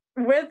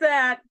 With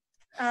that,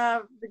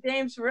 the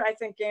games were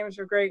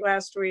great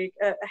last week.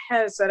 I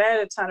had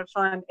a ton of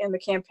fun in the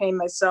campaign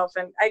myself,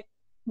 and I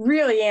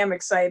really am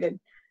excited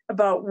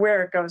about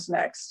where it goes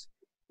next.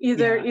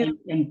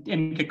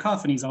 And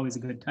Cacophony is always a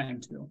good time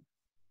too.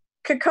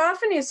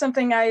 Cacophony is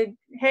something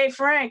hey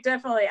Frank,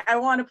 definitely I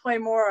want to play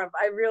more of.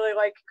 I really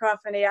like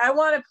Cacophony. I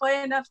want to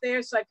play enough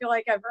there so I feel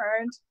like I've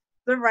earned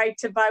the right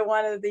to buy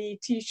one of the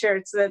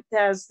t-shirts that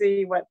has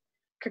the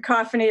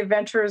Cacophony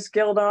Adventurers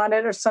Guild on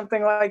it or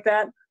something like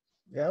that.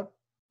 Yep.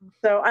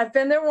 So I've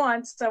been there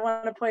once. I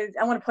want to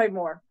play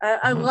more.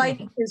 I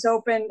like his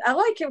open.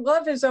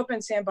 Love his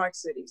open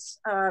sandbox cities.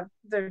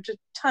 They're just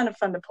a ton of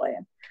fun to play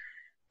in.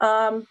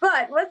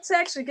 But let's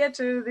actually get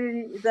to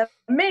the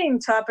main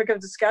topic of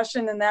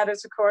discussion, and that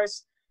is, of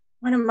course,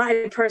 one of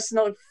my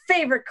personal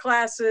favorite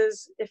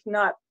classes, if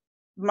not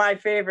my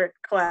favorite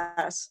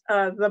class,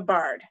 the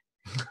Bard.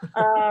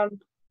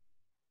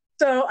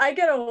 So I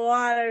get a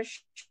lot of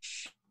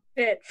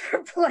shit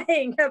for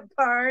playing a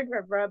Bard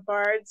or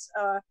bards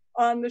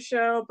on the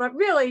show, but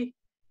really,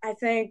 I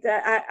think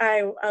that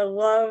I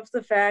love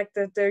the fact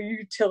that they're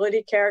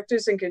utility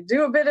characters and can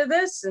do a bit of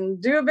this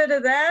and do a bit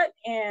of that,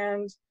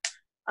 and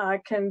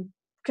can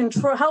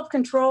help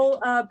control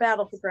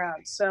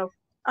battlegrounds. So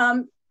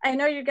I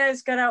know you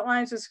guys got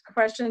outlines with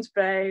questions,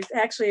 but I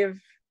actually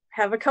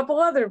have a couple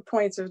other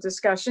points of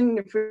discussion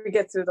if we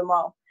get through them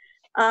all.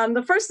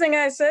 The first thing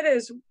I said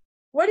is,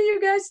 what do you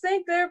guys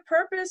think their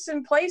purpose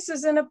and place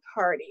is in a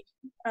party?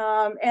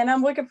 And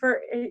I'm looking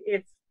for,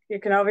 if you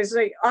can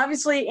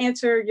obviously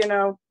answer,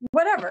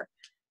 whatever.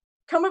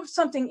 Come up with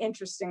something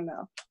interesting,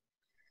 though.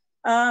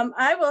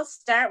 I will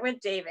start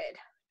with David.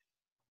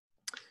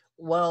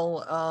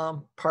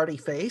 Well, party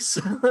face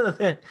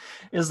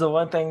is the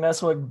one thing.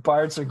 That's what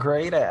bards are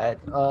great at,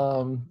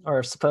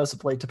 or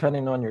supposedly,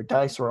 depending on your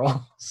dice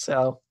roll.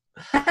 So,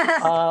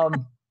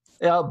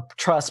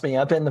 trust me,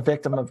 I've been the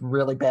victim of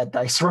really bad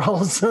dice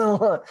rolls.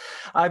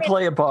 I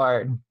play a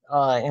bard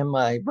in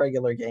my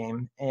regular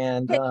game,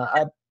 and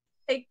I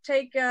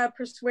take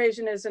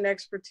persuasion as an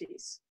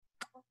expertise.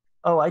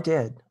 Oh, I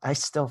did. I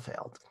still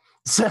failed.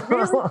 So,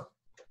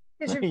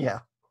 really?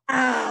 Yeah.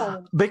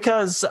 Ow.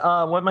 Because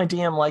what my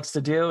DM likes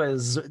to do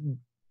is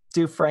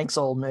do Frank's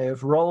old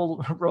move,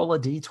 roll a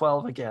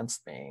d12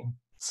 against me.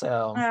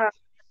 So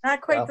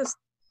not quite the.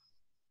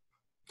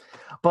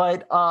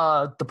 But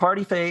the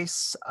party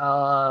face,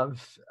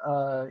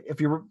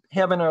 if you're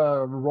having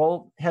a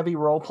heavy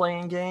role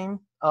playing game,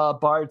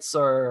 bards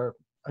are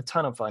a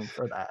ton of fun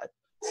for that.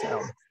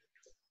 So.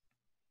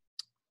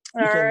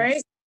 All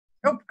right.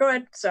 Oh, go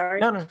ahead. Sorry.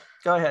 No,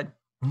 go ahead.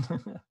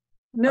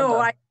 No,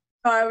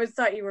 I always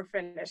thought you were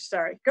finished.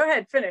 Sorry. Go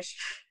ahead, finish.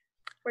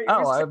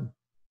 The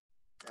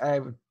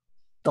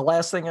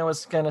last thing I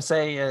was going to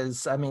say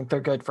is,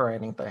 they're good for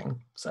anything.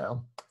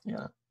 So,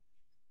 yeah.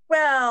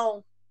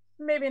 Well,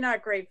 maybe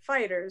not great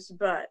fighters,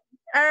 but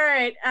all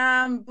right.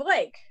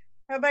 Blake,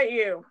 how about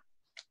you?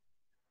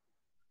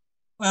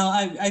 Well,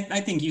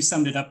 I think you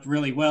summed it up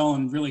really well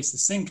and really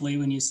succinctly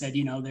when you said,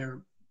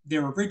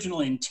 their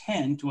original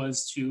intent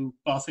was to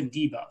buff and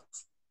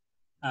debuff.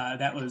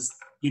 That was,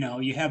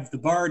 you have the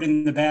bard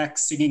in the back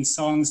singing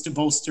songs to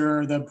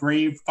bolster the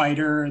brave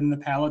fighter and the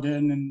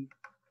paladin, and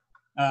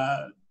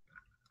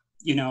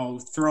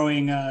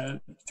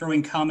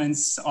throwing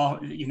comments,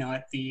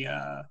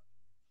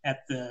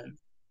 at the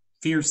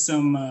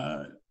fearsome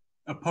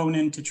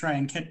opponent to try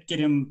and get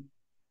him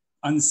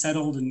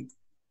unsettled and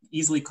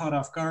easily caught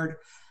off guard.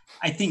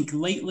 I think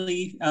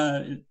lately,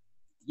 I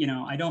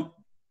know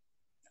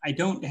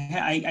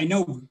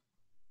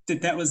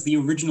that was the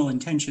original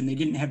intention. They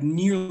didn't have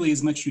nearly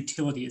as much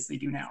utility as they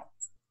do now.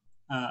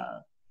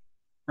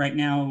 Right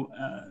now,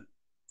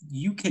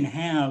 you can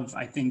have,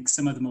 I think,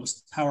 some of the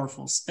most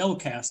powerful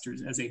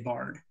spellcasters as a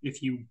bard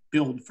if you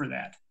build for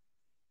that.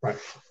 Right.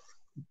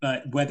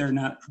 But whether or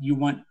not you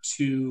want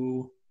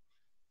to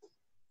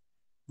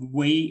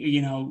wait,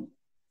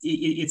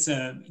 it's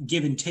a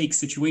give and take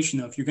situation,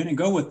 though. If you're going to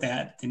go with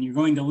that, then you're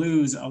going to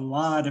lose a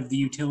lot of the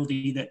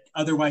utility that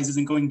otherwise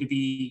isn't going to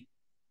be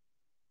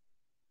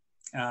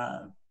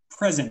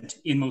present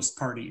in most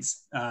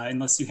parties,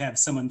 unless you have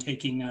someone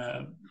taking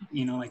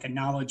like a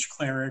knowledge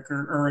cleric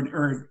or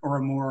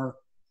a more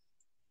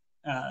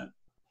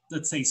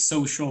let's say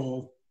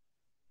social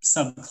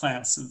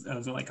subclass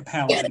of like a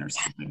paladin or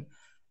something.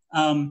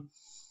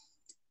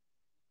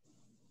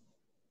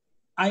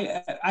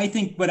 I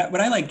think what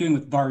I like doing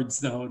with bards,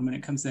 though, and when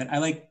it comes to that, I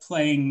like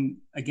playing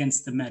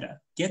against the meta.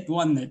 Get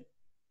one that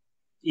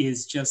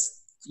is just,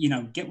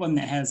 get one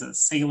that has a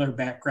sailor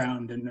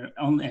background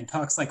and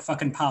talks like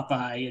fucking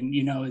Popeye, and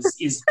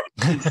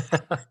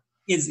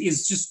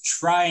is just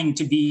trying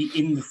to be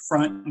in the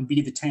front and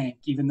be the tank,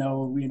 even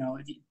though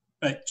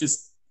but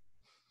just,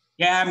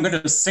 yeah, I'm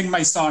gonna sing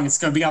my song. It's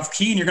gonna be off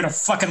key, and you're gonna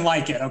fucking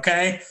like it,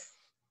 okay?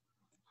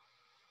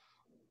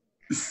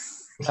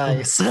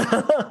 Nice. You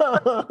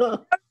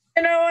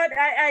know what?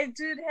 I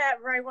did have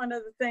one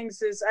of the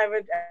things is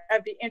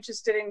I'd be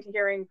interested in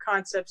hearing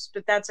concepts,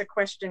 but that's a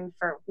question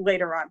for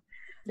later on.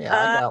 Yeah,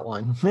 I got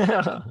one.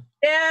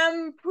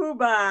 DM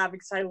Poobah,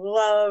 because I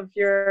love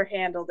your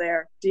handle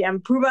there.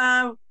 DM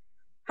Poobah.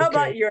 How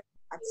about your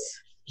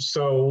thoughts?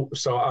 So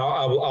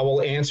I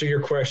will answer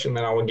your question,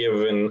 then I will give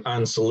an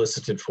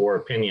unsolicited for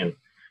opinion.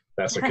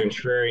 That's a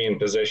contrarian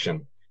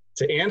position.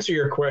 To answer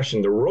your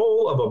question, the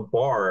role of a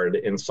bard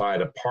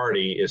inside a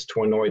party is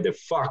to annoy the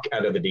fuck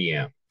out of the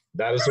DM.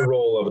 That is the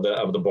role of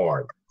the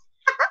bard.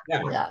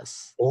 Now,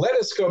 yes. Let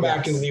us go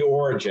back into the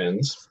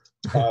origins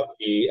of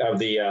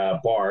the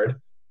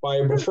bard. by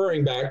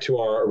referring back to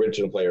our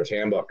original player's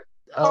handbook.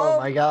 Oh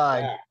my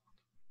God.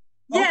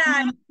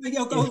 Yeah.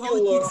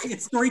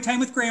 It's story time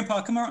with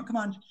Grandpa. Come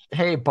on.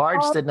 Hey,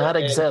 bards did not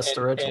exist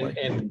originally.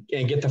 And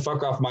get the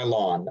fuck off my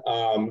lawn.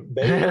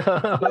 They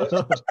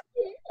exist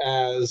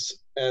as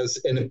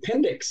an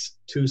appendix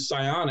to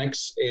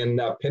psionics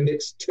in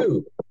Appendix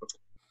 2.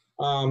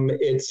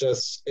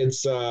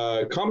 It's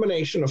a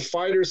combination of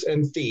fighters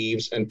and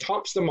thieves and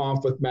tops them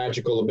off with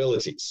magical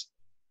abilities.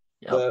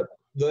 Yep.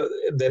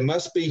 They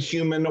must be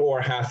human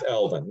or half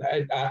elven.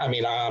 I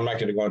mean, I'm not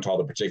going to go into all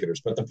the particulars,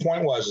 but the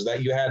point is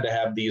that you had to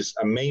have these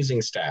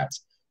amazing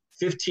stats,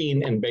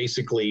 15 and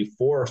basically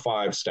 4 or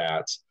 5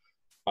 stats,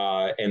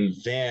 and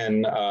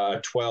then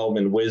 12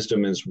 in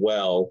wisdom as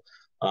well.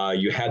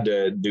 You had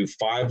to do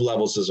 5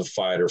 levels as a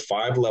fighter,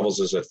 5 levels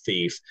as a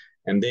thief,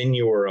 and then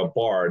you were a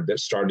bard that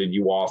started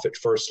you off at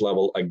first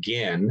level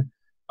again,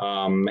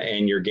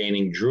 and you're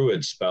gaining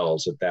druid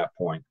spells at that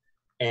point.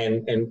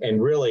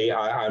 And really,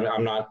 I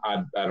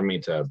don't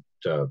mean to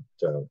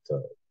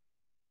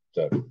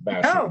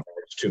bash them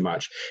too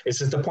much. It's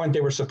just the point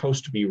they were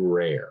supposed to be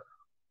rare,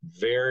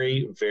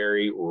 very,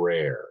 very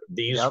rare.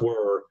 These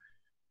were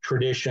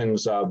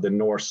traditions of the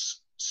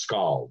Norse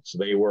skalds.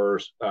 They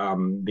were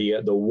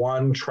the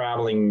one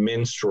traveling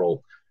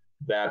minstrel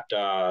that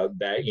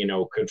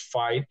could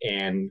fight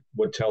and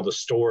would tell the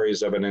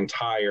stories of an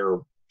entire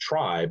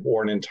tribe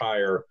or an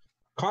entire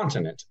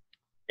continent.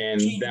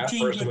 And that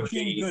person would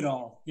be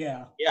Goodall.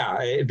 Yeah,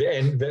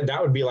 and that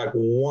would be like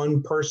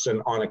one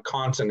person on a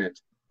continent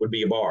would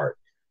be a bard,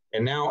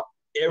 and now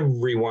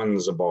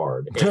everyone's a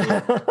bard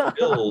and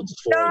builds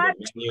for them.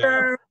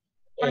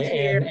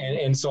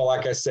 And so,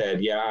 like I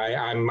said,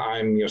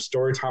 I'm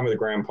story time with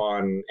Grandpa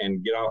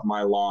and get off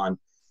my lawn.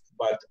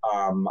 But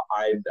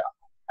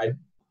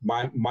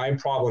my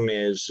problem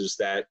is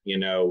that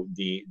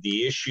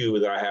the issue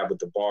that I have with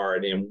the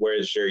bard and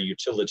where's their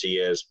utility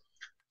is.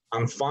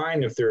 I'm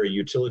fine if they're a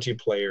utility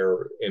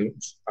player, and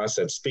I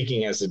said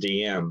speaking as a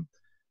DM,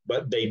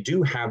 but they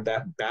do have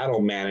that battle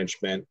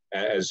management,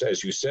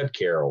 as you said,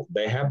 Carol.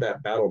 They have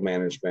that battle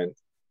management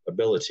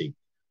ability,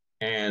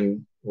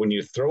 and when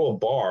you throw a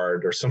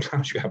bard, or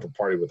sometimes you have a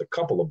party with a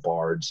couple of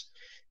bards,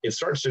 it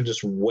starts to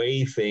just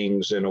weigh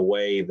things in a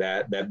way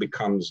that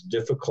becomes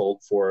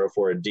difficult for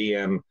a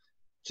DM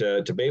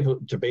to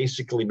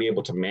basically be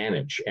able to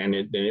manage, and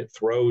it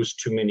throws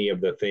too many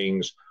of the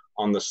things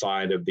on the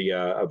side of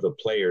the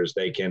players.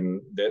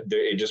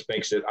 It just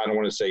makes it, I don't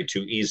want to say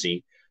too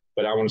easy,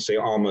 but I want to say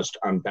almost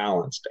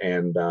unbalanced.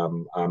 And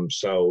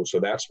so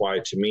that's why,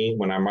 to me,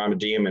 when I'm a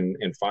DM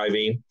in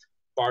 5e,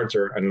 bards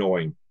are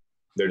annoying.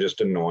 They're just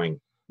annoying.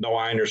 No,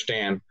 I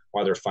understand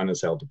why they're fun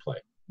as hell to play,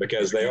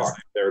 because they are.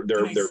 They're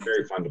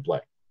very fun to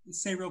play.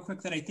 Say real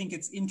quick that I think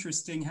it's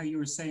interesting how you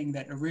were saying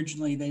that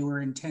originally they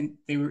were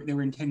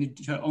intended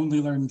to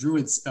only learn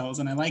druid spells,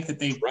 and I like that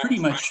they pretty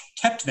much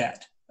kept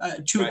that.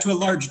 To a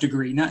large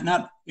degree,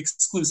 not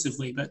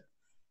exclusively, but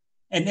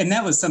and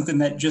that was something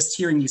that just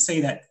hearing you say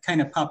that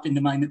kind of popped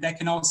into mind, that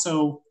can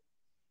also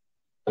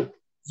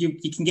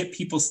you can get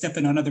people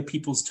stepping on other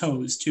people's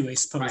toes too, I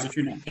suppose, if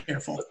you're not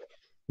careful.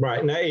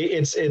 Right. Now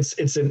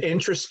it's an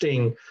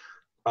interesting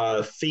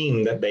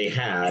theme that they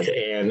had,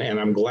 and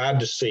I'm glad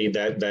to see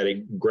that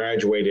it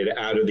graduated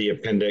out of the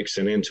appendix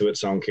and into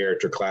its own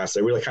character class.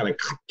 They really kind of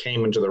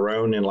came into their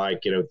own in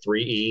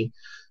 3E.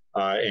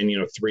 And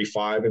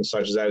 3-5 and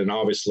such as that, and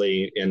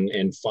obviously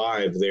in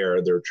 5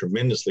 they're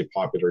tremendously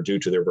popular due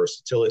to their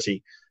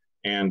versatility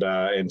and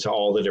to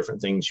all the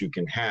different things you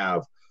can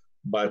have.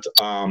 But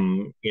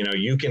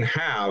you can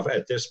have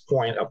at this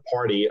point a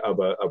party of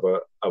a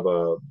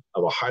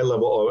high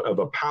level of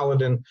a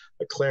paladin,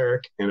 a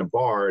cleric, and a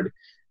bard,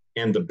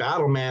 and the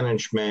battle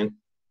management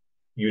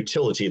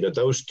utility that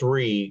those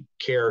 3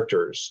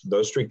 characters,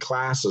 those 3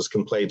 classes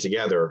can play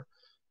together.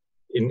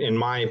 In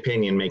my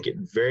opinion, make it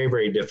very,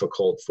 very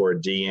difficult for a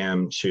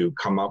DM to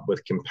come up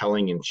with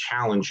compelling and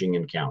challenging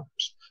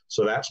encounters.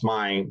 So that's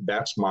my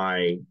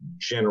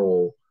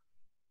general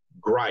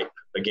gripe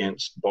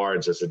against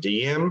bards as a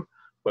DM,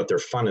 but they're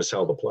fun as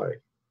hell to play.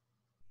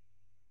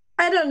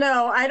 I don't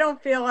know. I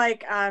don't feel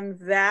like I'm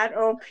that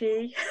OP.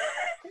 I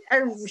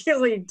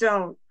really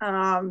don't.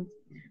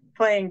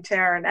 Playing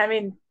Taryn. I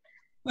mean,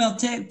 well,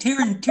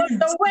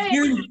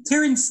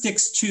 Taryn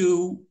sticks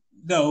to,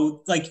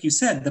 though, like you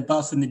said, the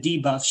buff and the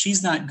debuff.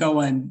 She's not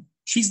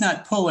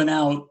pulling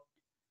out,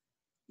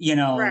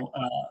 right.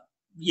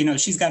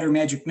 She's got her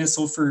magic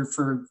missile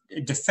for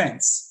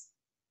defense.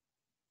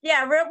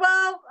 Yeah,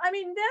 well, I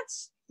mean,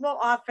 that's,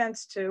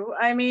 offense too.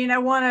 I mean, I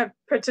want to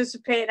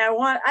participate, and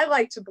I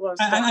like to blow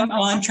stuff up.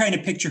 I'm trying to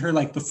picture her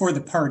like before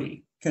the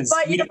party.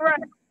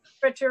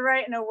 But you're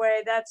right in a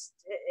way. That's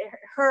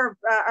her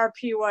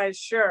RP wise,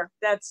 sure.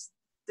 It's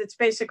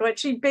basically,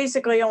 she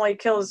basically only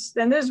kills,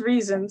 and there's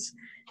reasons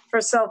for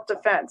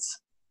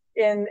self-defense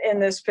in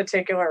this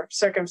particular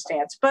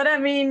circumstance. But I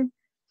mean,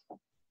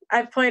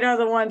 I've played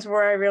other ones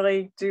where I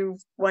really do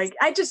like,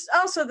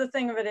 also the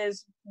thing of it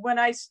is,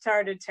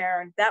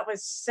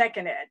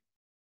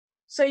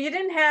 you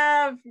didn't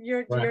have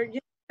your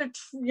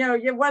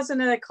it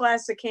wasn't a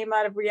class that came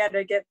out of we had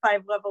to get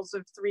 5 levels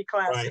of 3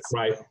 classes.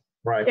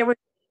 Right. It was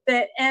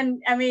that,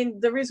 and I mean,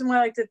 the reason why I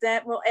liked it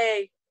that, well,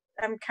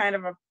 I'm kind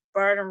of a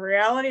bard in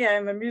reality.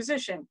 I'm a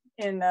musician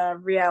in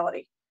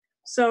reality,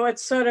 so it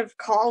sort of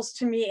calls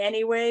to me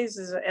anyways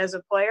as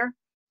a player.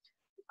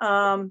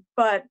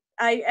 But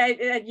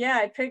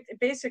I picked,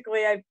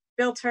 basically I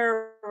built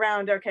her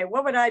around, okay,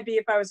 what would I be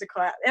if I was a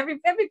class?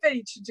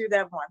 Everybody should do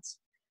that once.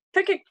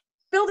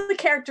 Build a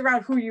character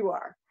around who you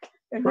are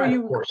and who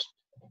you, of course.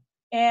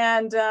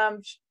 And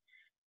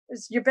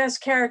your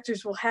best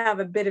characters will have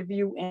a bit of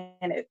you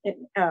in it,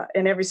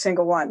 in every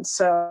single one.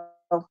 So,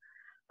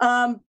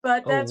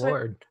 but that's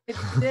what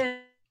I did.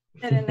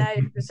 And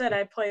I said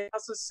I play,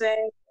 also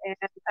sing, and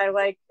I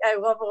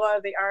love a lot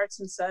of the arts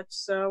and such.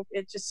 So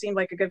it just seemed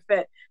like a good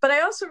fit. But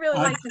I also really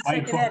like the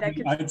second ed. I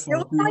could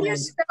all your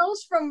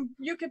spells from,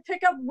 you could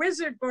pick up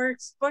wizard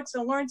books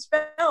and learn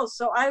spells.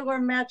 So I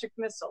learned magic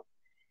missile.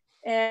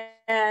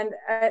 And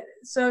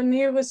so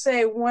needless to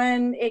say,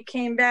 when it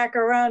came back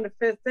around to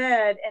 5th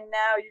ed, and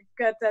now you've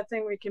got that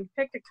thing where you can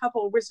pick a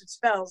couple of wizard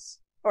spells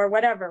or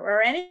whatever,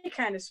 or any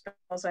kind of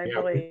spells, I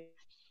believe.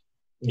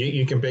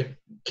 You can pick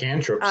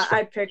cantrips.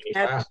 I picked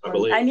that.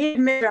 I need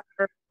magic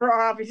for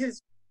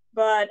obvious,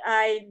 but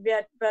I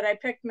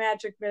picked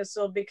magic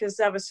missile because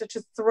that was such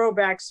a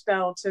throwback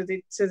spell to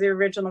the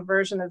original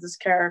version of this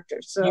character.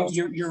 So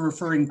you're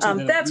referring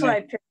to that's why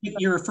I picked.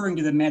 You're referring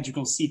to the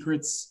magical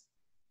secrets.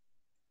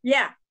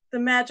 Yeah, the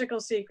magical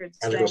secrets.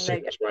 Magical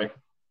secrets, right?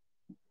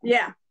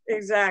 Yeah,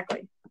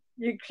 exactly.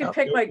 You can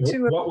pick like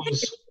 2.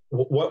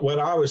 What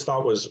I always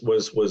thought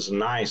was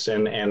nice,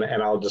 and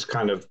I'll just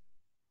kind of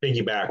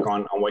piggyback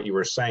on what you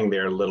were saying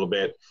there a little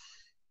bit,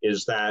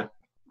 is that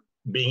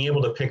being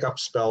able to pick up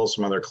spells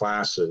from other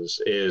classes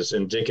is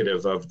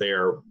indicative of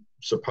their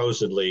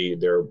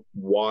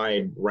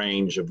wide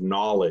range of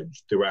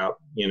knowledge throughout,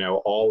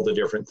 all the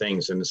different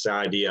things. And it's the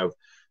idea of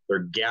they're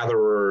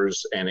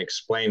gatherers and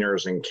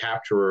explainers and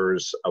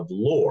capturers of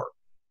lore,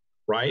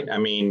 right? I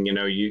mean,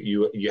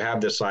 you have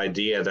this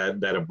idea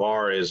that a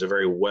bar is a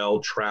very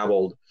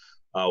well-traveled,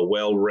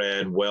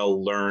 well-read,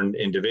 well-learned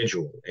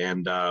individual.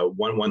 And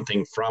one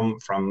thing from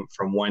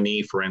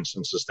 1E, for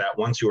instance, is that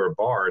once you are a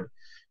bard,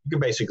 you can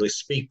basically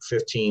speak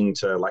 15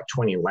 to like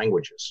 20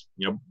 languages.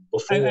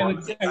 Before I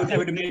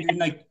would imagine,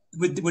 like,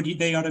 would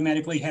they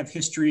automatically have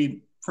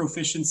history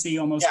proficiency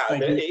almost? Yeah,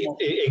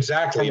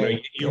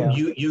 exactly.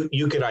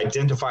 You could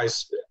identify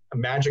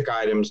magic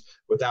items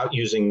without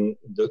using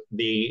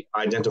the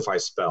identify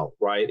spell,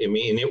 right? I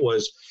mean, it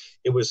was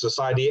this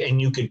idea, and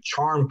you could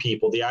charm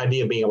people. The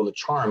idea of being able to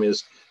charm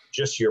is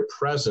just your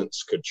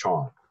presence could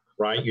charm,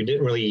 right? You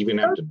didn't really even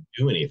have to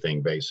do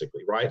anything,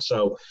 basically, right?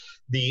 So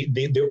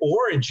the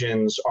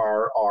origins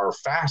are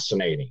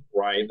fascinating,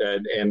 right?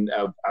 And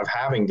of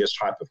having this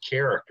type of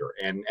character,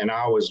 and I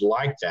always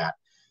liked that.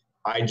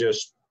 I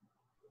just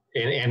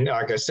and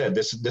like I said,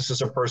 this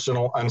is a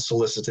personal,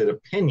 unsolicited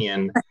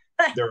opinion.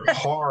 They're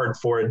hard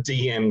for a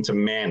DM to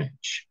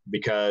manage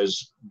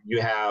because you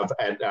have,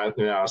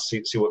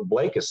 see what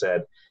Blake has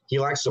said. He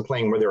likes to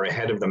play where they're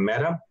ahead of the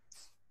meta.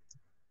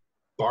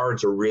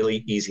 Bards are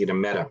really easy to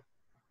meta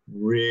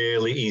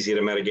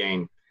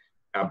game.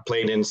 I've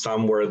played in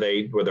some where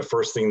the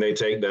first thing they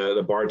take,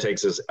 the bard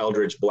takes is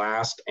Eldritch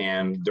Blast,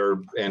 and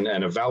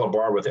a valid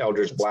bard with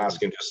Eldritch Blast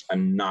can just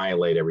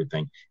annihilate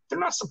everything. They're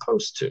not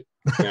supposed to.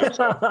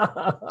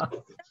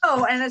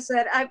 Oh, and I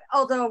said,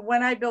 although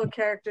when I build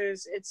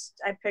characters,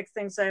 I pick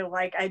things I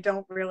like. I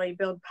don't really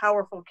build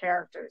powerful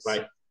characters.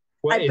 Right.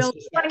 Well,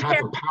 it's that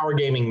type of power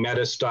gaming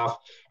meta stuff.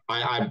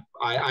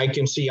 I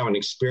can see how an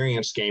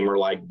experienced gamer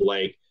like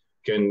Blake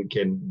can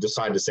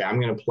decide to say, I'm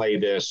going to play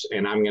this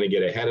and I'm going to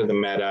get ahead of the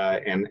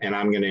meta and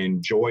I'm going to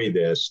enjoy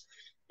this,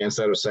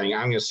 instead of saying,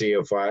 I'm going to see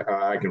if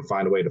I can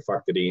find a way to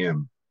fuck the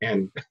DM.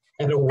 And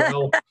a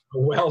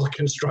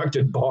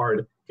well-constructed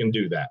bard can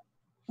do that.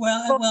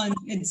 Well,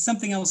 and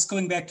something else,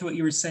 going back to what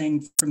you were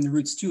saying from the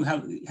roots too,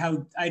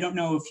 how I don't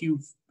know if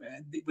you've,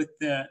 with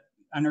the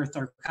Unearthed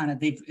Arcana,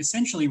 they've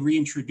essentially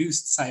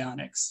reintroduced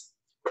psionics.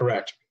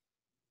 Correct.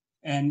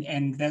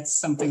 And that's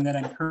something that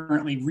I'm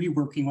currently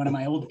reworking one of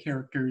my old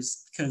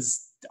characters,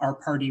 because our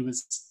party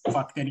was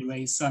fucked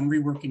anyway. So I'm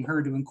reworking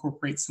her to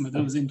incorporate some of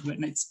those into it.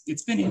 And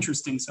it's been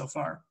interesting so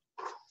far.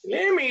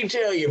 Let me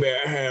tell you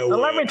about how.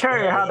 Let me tell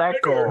you how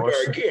that goes.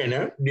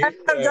 I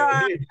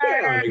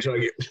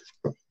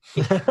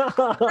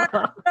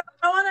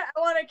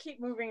want to keep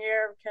moving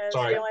here because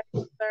we only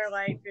have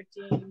like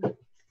 15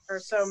 or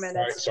so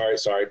minutes.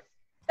 Sorry.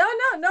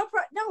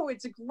 No,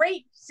 it's a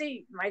great,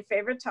 my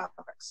favorite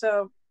topic.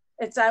 So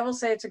I will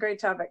say it's a great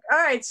topic. All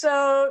right,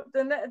 so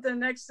the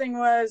next thing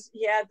was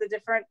the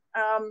different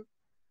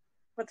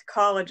with the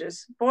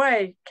colleges.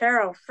 Boy,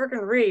 Carol,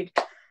 freaking read.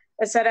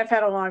 I said I've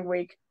had a long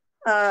week.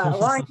 A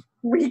long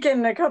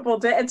weekend, a couple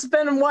of days. It's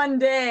been one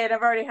day and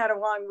I've already had a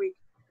long week.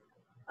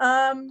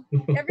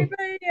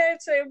 Everybody, I'd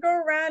say go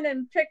around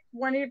and pick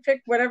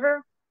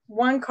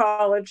one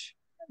college.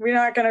 We're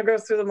not going to go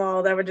through them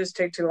all. That would just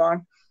take too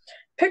long.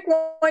 Pick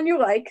one you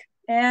like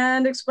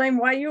and explain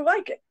why you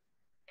like it.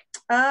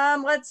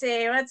 Let's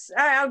see.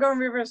 I'll go in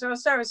reverse. I'll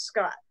start with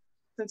Scott,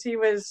 since he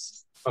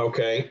was.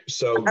 Okay,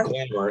 so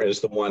Glamour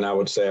is the one I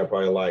would say I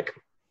probably like.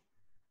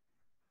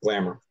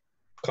 Glamour,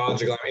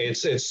 College of Glamour.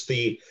 It's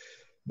the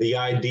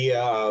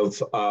idea of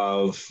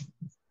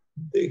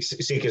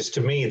see, because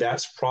to me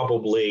that's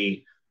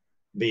probably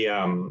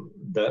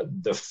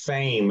the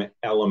fame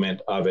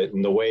element of it,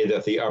 and the way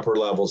that the upper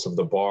levels of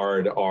the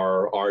bard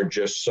are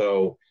just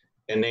so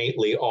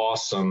innately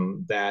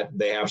awesome that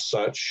they have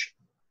such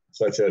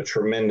a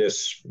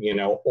tremendous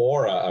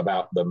aura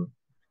about them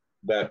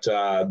that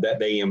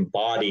they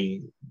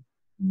embody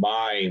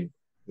my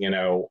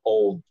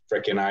old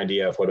freaking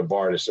idea of what a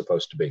bard is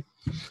supposed to be.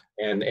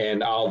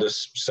 And I'll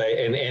just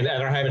say, and I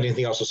don't have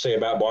anything else to say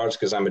about bards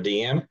because I'm a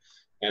DM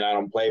and I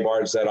don't play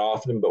bards that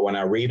often, but when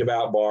I read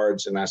about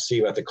bards and I see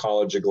about the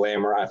College of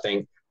Glamour, I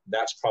think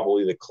that's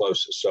probably the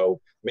closest.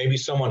 So maybe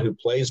someone who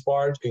plays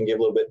bards can give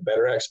a little bit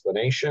better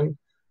explanation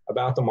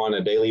about them on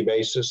a daily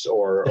basis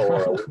or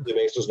a weekly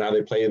basis. Now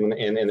they play them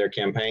in their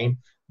campaign.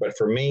 But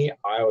for me,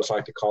 I always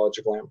like the College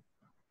of Glamour.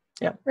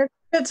 Yeah.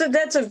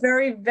 That's a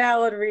very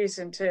valid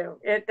reason too.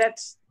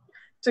 It's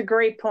a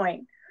great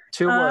point.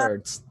 2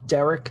 words,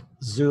 Derek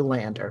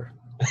Zoolander.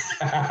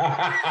 And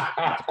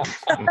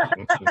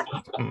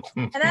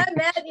I'm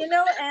mad,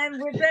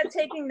 and with that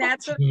taking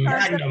that sort of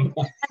concept,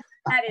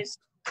 that is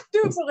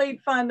stupidly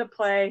fun to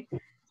play.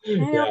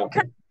 And,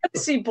 kind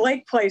of see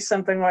Blake play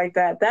something like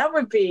that. That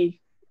would be,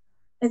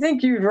 I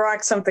think you'd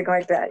rock something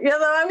like that.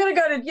 I'm going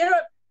to go to,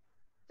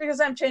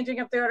 because I'm changing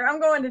up the order. I'm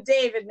going to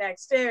David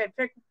next. David,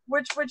 pick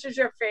which is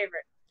your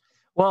favorite?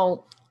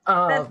 Well,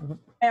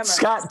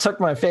 Scott took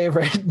my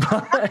favorite.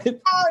 But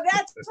oh,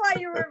 that's why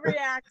you were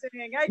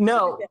reacting.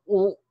 No,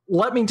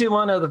 let me do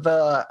one of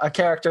a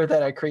character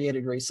that I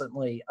created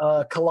recently.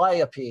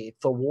 Calliope,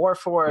 the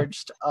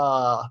Warforged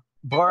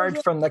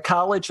bard from the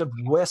College of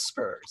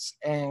Whispers.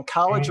 And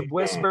College of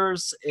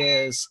Whispers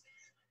is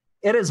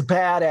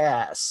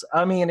badass.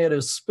 I mean, it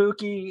is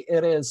spooky.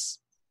 It is.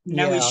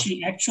 Now, is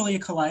she actually a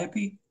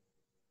Calliope?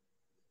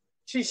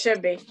 She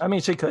should be. I mean,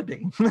 she could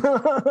be.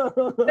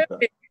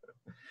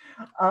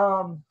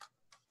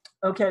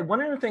 Okay, one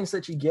of the things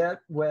that you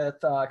get with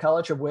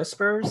College of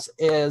Whispers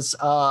is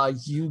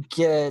you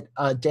get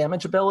a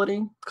damage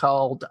ability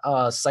called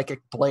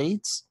Psychic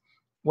Blades,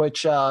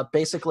 which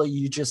basically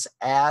you just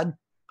add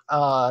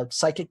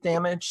psychic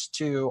damage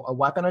to a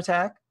weapon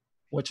attack,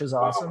 which is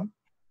awesome.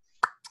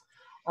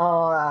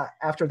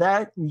 After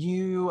that,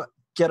 you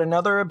get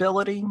another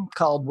ability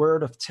called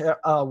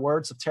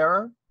Words of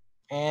Terror,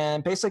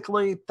 and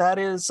basically that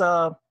is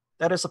a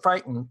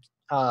frightened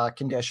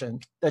condition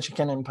that you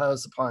can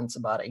impose upon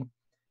somebody.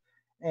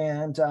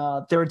 And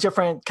there are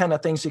different kind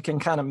of things you can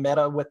kind of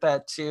meta with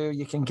that too.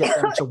 You can get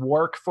them to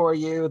work for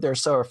you. They're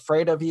so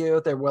afraid of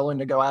you, they're willing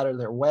to go out of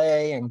their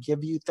way and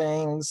give you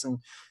things, and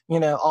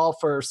all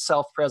for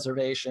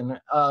self-preservation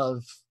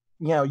of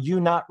you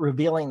not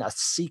revealing a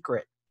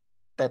secret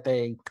that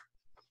they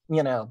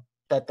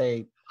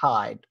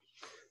hide.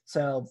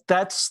 So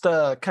that's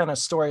the kind of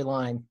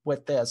storyline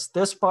with this.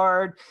 This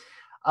bard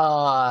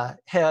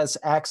has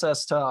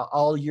access to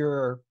all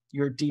your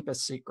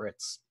deepest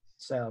secrets.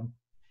 So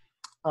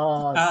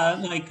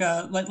like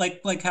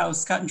how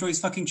Scott enjoys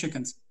fucking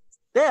chickens.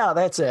 Yeah,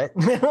 that's it.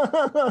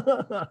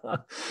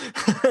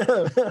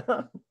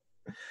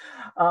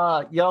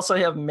 You also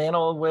have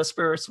Mantle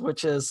Whispers,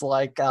 which is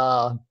like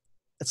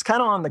it's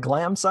kind of on the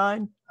glam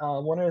side.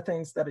 One of the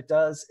things that it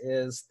does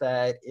is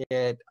that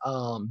it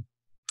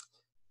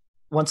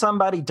when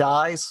somebody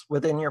dies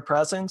within your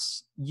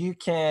presence, you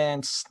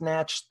can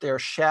snatch their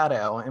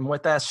shadow, and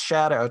with that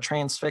shadow,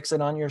 transfix it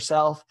on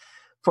yourself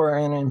for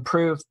an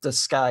improved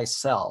disguise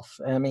self.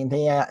 I mean,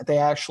 they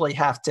actually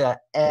have to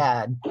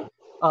add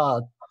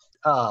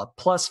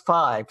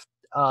 +5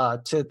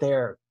 to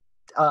their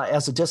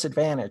as a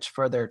disadvantage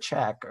for their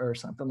check or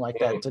something like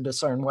that to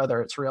discern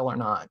whether it's real or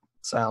not.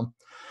 So,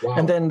 wow.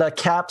 And then the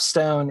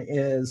capstone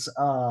is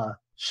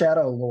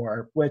Shadow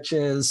Lore, which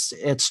is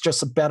it's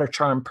just a better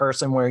charmed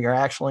person where you're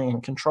actually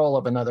in control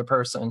of another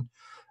person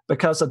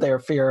because of their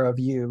fear of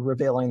you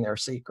revealing their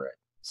secret.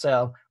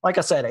 So, like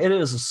I said, it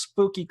is a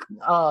spooky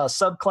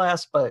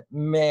subclass, but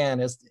man,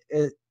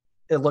 it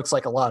looks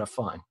like a lot of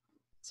fun.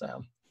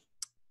 So,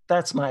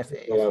 that's my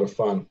favorite. A lot of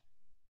fun.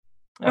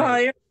 Oh,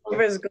 it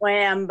was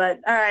glam, but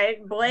all right,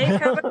 Blake,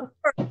 how about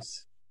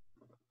first?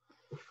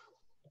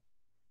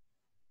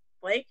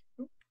 Blake,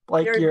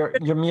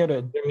 you're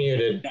muted. You're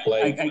muted,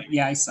 Blake.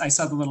 I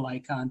saw the little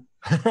icon.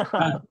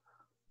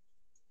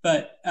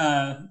 But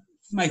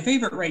my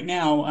favorite right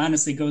now,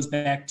 honestly, goes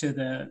back to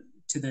the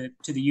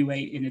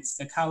U8, and it's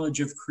the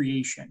College of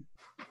Creation.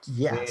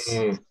 Yes,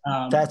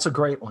 that's a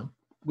great one.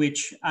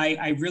 Which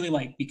I really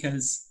like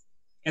because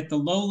at the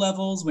low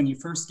levels, when you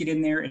first get in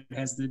there, it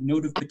has the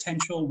note of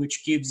potential,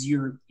 which gives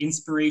your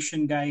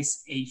inspiration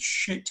dice a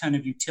shit ton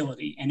of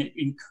utility, and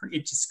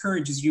it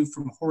discourages you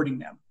from hoarding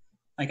them.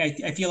 Like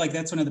I feel like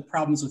that's one of the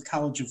problems with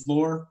College of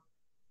Lore,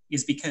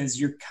 is because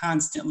you're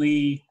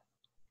constantly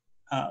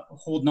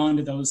holding on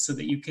to those so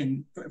that you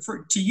can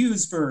to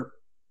use for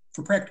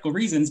for practical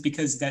reasons,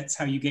 because that's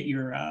how you get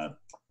your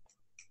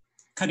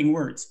cutting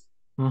words.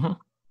 Mm-hmm.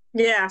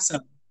 Yeah. So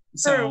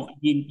I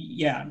mean,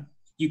 yeah,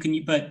 you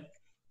can, but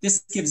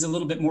this gives a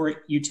little bit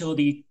more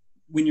utility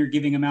when you're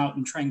giving them out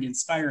and trying to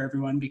inspire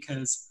everyone,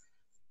 because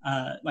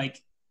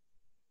like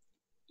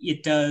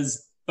it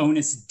does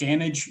bonus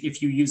damage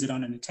if you use it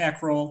on an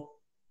attack roll.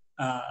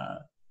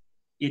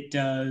 It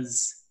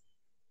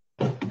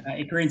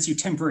grants you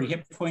temporary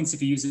hit points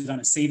if you use it on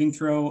a saving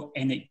throw,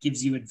 and it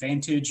gives you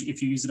advantage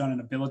if you use it on an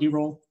ability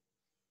roll.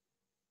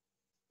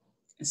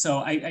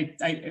 So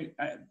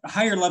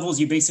higher levels,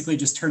 you basically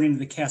just turn into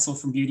the castle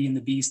from Beauty and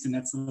the Beast, and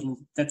that's a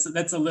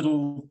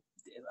little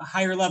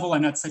higher level.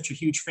 I'm not such a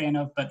huge fan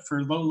of, but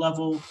for low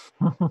level,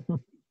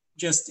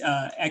 just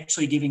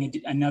actually giving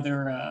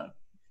another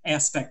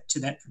aspect to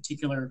that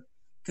particular,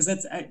 because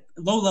that's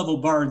low level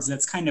bards.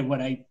 That's kind of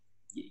what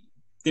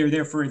they're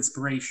there for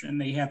inspiration.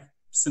 They have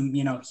some,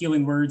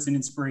 healing words and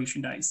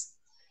inspiration dice.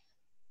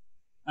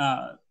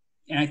 And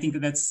I think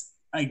that's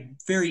a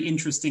very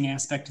interesting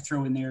aspect to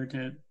throw in there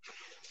to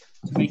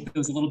make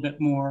those a little bit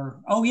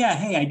more, oh yeah,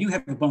 hey, I do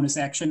have a bonus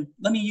action.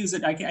 Let me use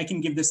it. I can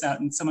give this out,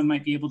 and someone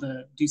might be able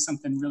to do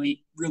something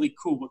really, really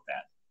cool with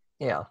that.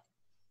 Yeah.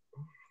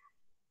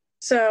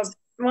 So,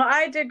 well,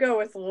 I did go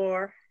with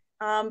lore,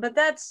 but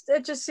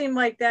it just seemed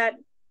like that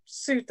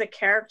suit the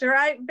character.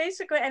 I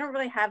don't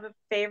really have a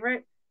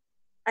favorite.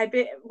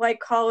 Like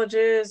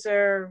colleges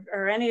or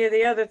any of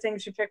the other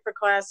things you pick for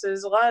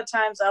classes. A lot of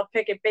times I'll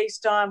pick it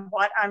based on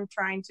what I'm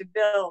trying to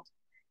build.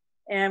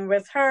 And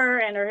with her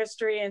and her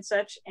history and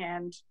such,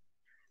 and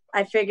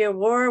I figure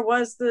lore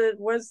was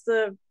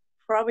the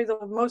probably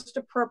the most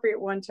appropriate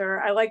one to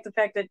her. I like the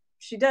fact that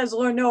she does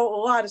know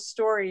a lot of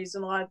stories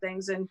and a lot of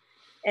things, and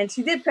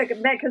she did pick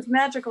it because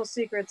magical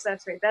secrets.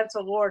 That's right. That's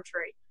a lore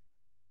trait.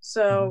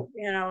 So,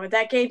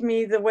 that gave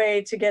me the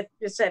way to get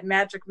that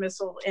magic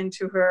missile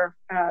into her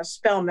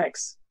spell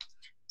mix.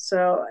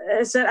 So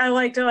I said I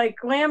liked it. Like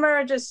glamour,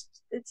 it's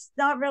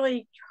not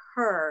really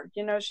her.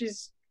 In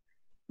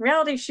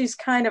reality, she's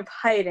kind of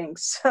hiding.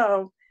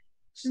 So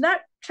she's not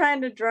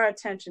trying to draw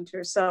attention to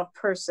herself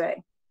per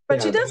se.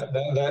 But she does.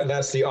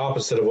 That's the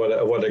opposite of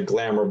what a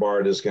glamour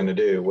bard is going to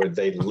do, where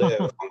they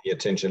live on the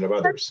attention of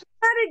others.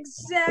 Not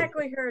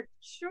exactly her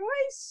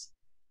choice.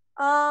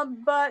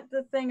 But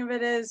the thing of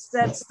it is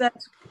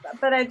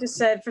but I just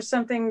said for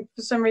some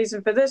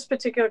reason for this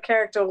particular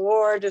character,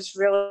 lore just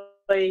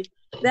really,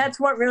 that's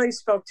what really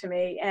spoke to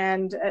me.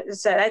 And as I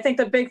said, I think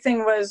the big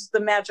thing was the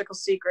magical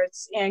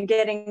secrets and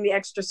getting the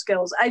extra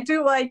skills. I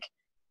do like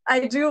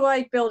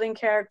building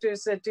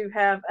characters that do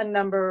have a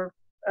number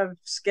of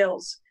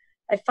skills.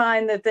 I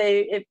find that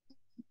it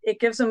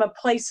gives them a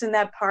place in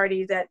that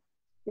party that,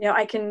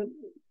 I can,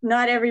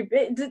 not every,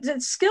 the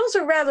skills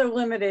are rather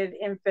limited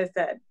in 5th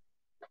ed.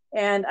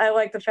 And I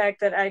like the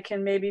fact that I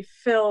can maybe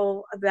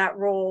fill that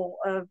role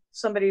of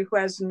somebody who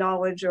has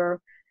knowledge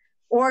or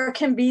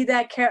can be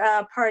that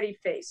party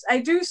face.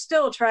 I do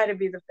still try to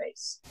be the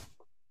face.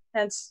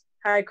 Hence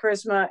high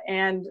charisma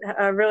and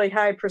a really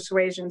high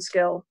persuasion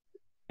skill.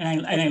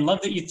 And I love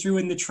that you threw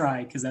in the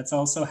try, because that's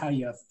also how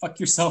you fuck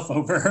yourself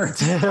over.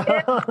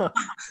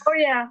 Oh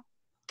yeah.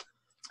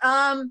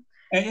 And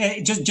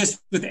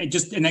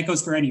that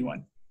goes for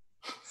anyone.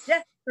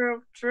 Yeah,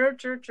 true.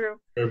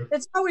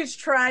 It's always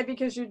try,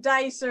 because your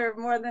dice are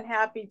more than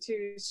happy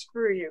to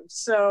screw you.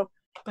 So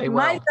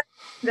my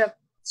dice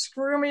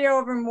screw me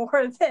over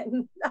more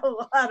than a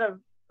lot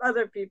of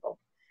other people.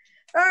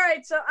 All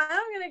right, so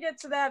I'm going to get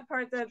to that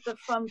part, the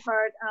fun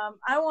part.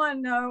 I want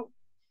to know,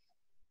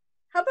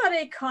 how about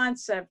a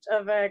concept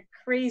of a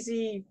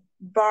crazy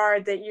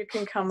bard that you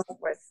can come up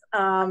with?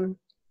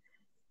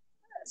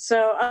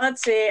 So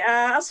let's see.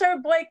 I'll start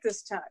with Blake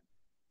this time.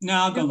 No,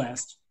 I'll go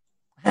last.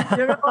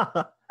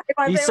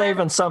 He's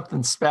saving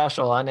something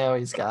special. I know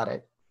he's got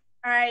it.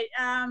 All right.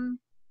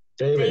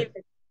 David.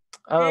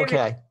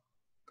 Okay.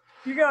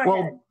 You go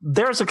ahead.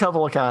 There's a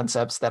couple of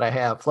concepts that I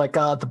have. Like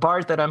the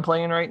bard that I'm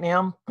playing right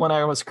now, when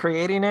I was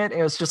creating it,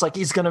 it was just like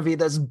he's going to be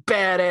this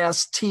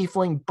badass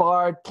tiefling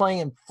bard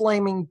playing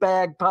flaming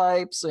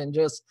bagpipes and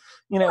just,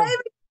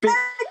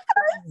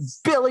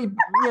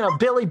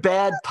 Billy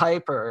Bad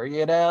Piper,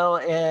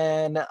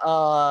 and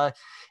my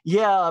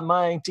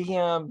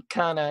DM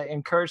kind of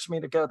encouraged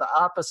me to go the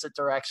opposite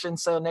direction.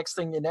 So next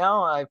thing you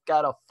know, I've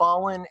got a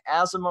fallen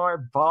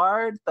Azamar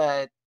bard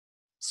that's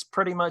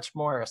pretty much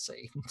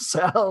Morrissey.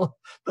 So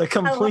the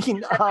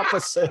complete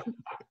opposite.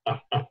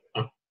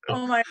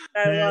 Oh my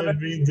God, I love it.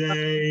 Every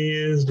day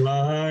is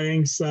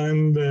like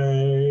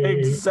Sunday.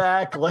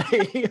 Exactly.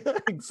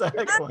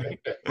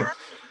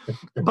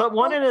 But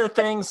one of the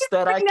things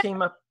that I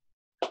came up...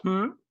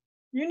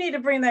 You need to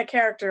bring that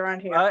character on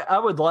here. I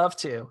would love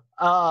to.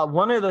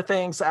 One of the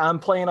things I'm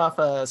playing off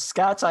of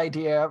Scott's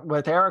idea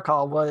with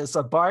Ericol was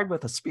a bard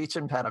with a speech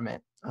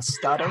impediment, a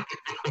stutter.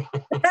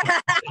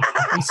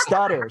 He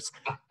stutters.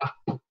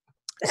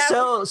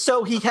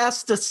 So he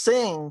has to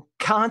sing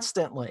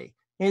constantly.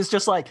 He's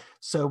just like,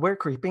 so we're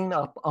creeping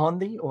up on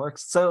the orcs,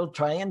 so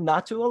trying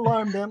not to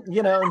alarm them,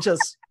 and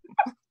just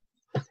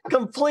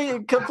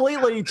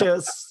completely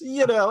just,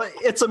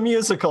 it's a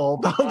musical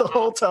the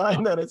whole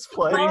time that it's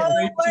playing.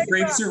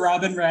 Great Sir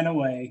Robin ran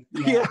away.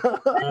 Yeah.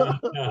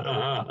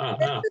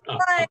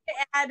 I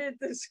added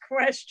this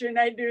question.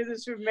 I knew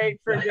this would make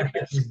for good.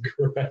 That's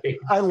great.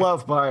 I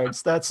love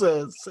bards. That's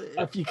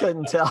if you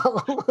couldn't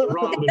tell.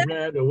 Robin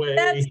ran away.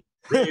 That's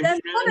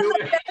one of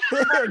the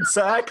best.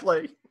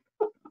 Exactly.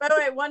 By the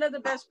way, one of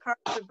the best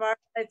parts of bard,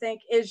 I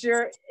think, is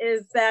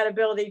that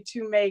ability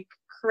to make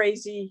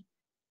crazy,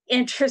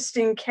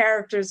 interesting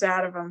characters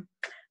out of them.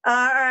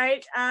 All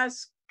right,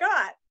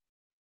 Scott.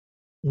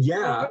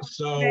 Yeah.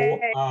 So, You're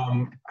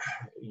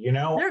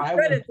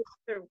good at this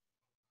too.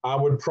 I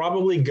would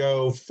probably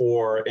go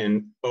for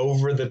an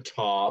over the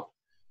top,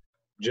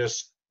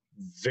 just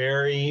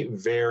very,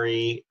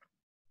 very,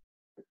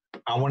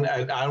 I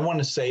don't want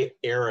to say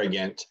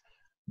arrogant,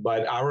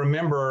 but I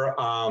remember,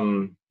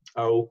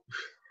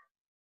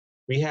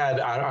 we had,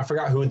 I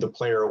forgot who the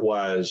player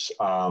was,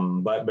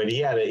 but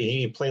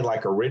he played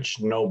like a rich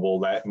noble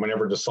that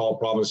whenever to solve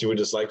problems, he would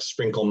just like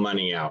sprinkle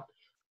money out.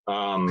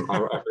 I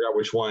forgot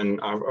which one,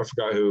 I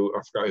forgot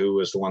who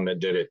was the one that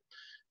did it.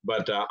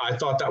 But I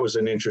thought that was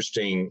an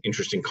interesting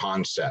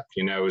concept.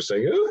 It was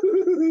like,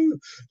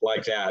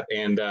 like that,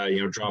 and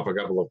drop a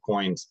couple of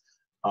coins.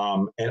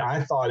 And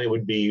I thought it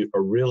would be a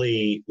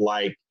really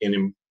like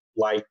an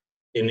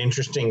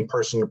interesting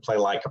person to play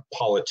like a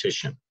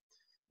politician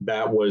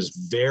that was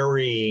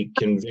very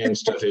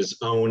convinced of his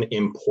own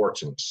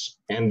importance,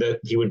 and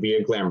that he would be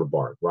a glamour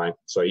bard, right?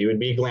 So he would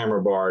be a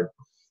glamour bard.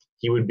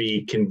 He would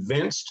be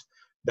convinced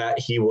that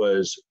he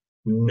was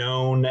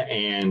known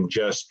and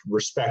just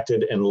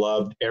respected and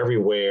loved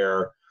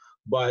everywhere,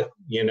 but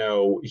he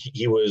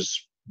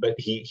was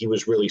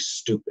really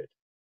stupid.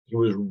 He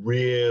was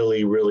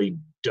really, really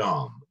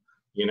dumb.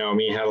 He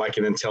had like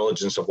an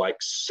intelligence of like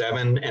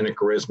 7 and a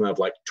charisma of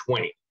like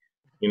 20.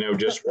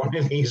 Just one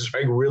of these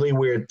like really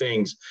weird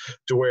things,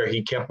 to where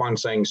he kept on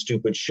saying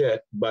stupid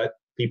shit, but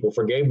people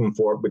forgave him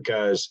for it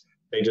because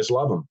they just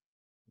love him.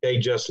 They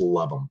just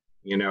love him.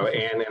 And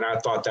I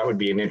thought that would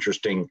be an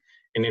interesting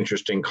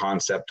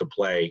concept to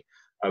play,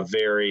 a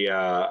very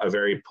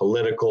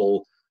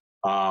political,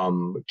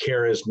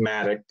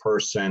 charismatic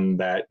person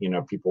that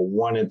people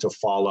wanted to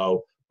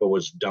follow, but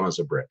was dumb as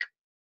a brick.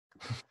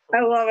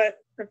 I love it.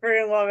 I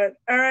freaking love it.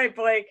 All right,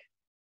 Blake,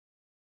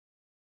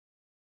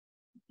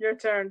 your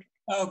turn.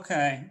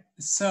 Okay,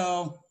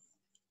 so,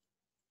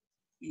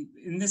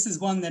 and this is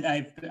one that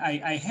I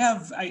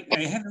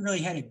haven't really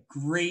had a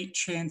great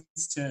chance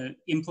to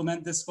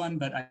implement this one,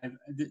 but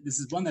this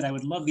is one that I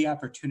would love the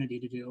opportunity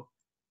to do.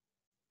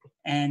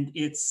 And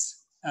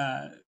it's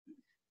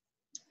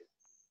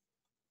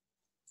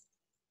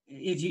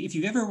if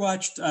you've ever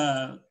watched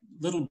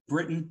Little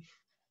Britain,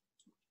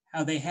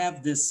 how they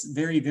have this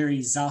very, very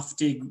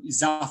Zoftig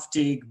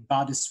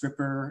bodice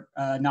ripper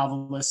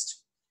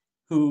novelist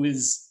who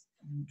is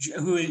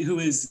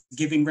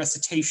giving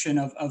recitation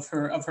of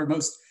her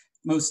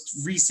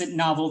most recent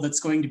novel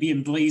that's going to be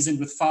emblazoned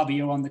with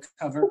Fabio on the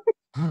cover.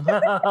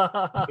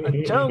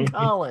 Joan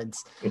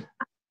Collins.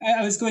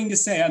 I was going to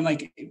say, I'm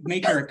like,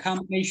 make her a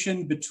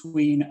combination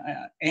between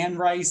Anne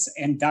Rice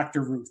and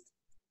Dr. Ruth.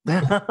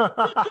 That's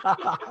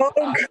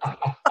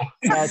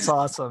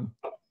awesome.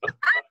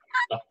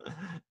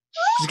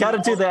 She's got to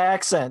do the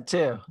accent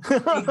too.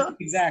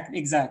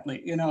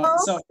 Exactly.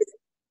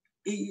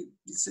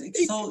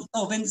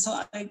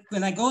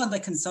 When I go and I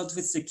consult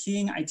with the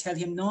king, I tell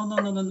him,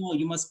 no.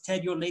 You must tell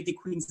your lady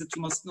queens that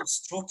you must not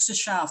stroke the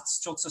shaft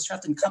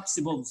and cup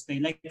the balls. They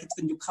like it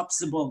when you cup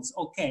the balls.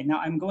 Okay, now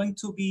I'm going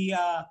to be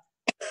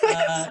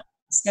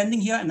standing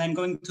here and I'm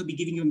going to be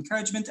giving you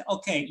encouragement.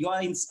 Okay, you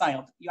are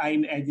inspired.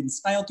 I've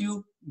inspired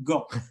you.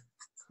 Go.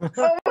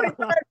 Oh my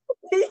God,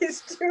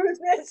 please do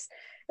this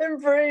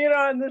and bring it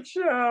on the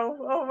show.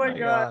 Oh my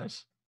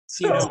gosh.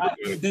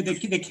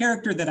 The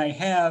character that I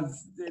have,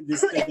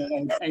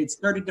 that I had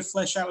started to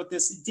flesh out with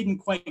this, it didn't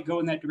quite go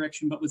in that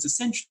direction, but was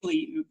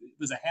essentially, it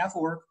was a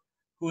half-orc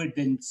who had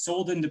been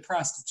sold into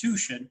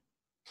prostitution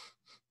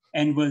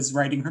and was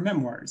writing her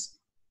memoirs.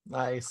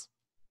 Nice.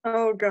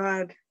 Oh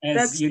God.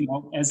 As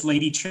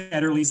Lady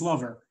Chatterley's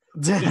lover.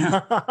 Nice.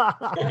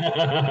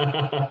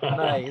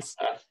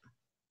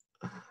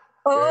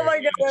 Oh my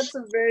God, that's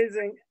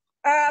amazing.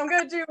 I'm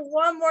going to do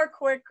one more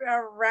quick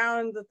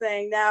round the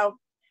thing. Now,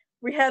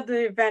 we had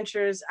the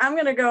adventures. I'm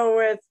going to go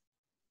with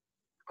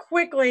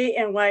quickly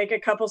in like a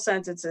couple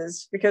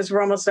sentences because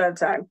we're almost out of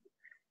time.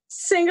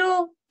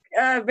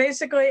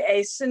 Basically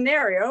a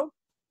scenario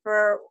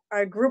for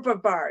a group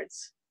of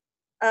bards.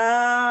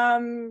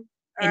 And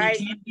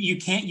you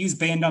can't use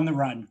Band on the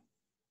Run.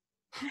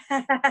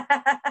 All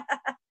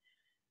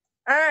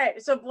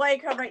right. So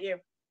Blake, how about you?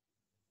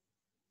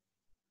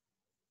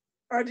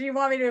 Or do you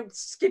want me to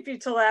skip you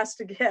to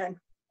last again?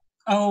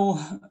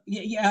 Oh,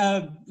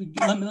 yeah.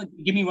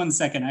 Give me 1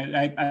 second.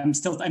 I'm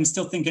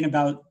still thinking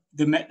about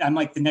I'm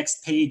like the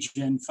next page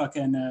in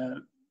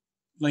fucking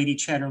Lady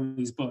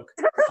Chatterley's book.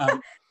 All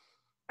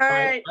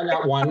right. I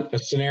got one. A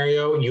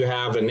scenario: you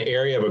have an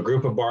area of a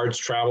group of bards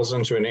travels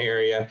into an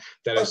area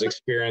that is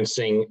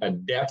experiencing a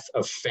depth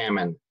of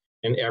famine,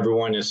 and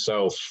everyone is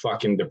so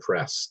fucking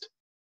depressed.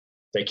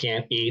 They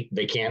can't eat,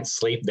 they can't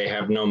sleep, they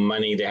have no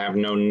money, they have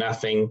no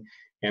nothing,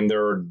 and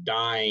they're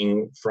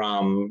dying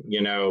from,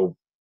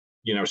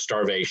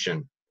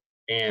 starvation.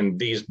 And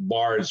these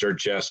bards are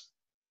just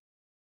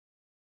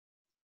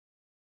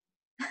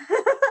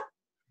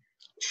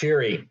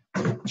cheery.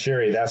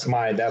 That's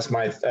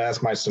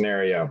my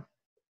scenario.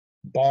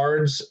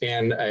 Bards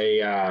in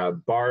a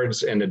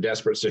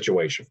desperate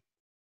situation.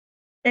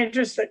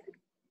 Interesting.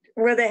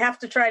 Where they have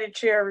to try to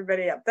cheer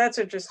everybody up. That's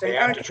interesting. They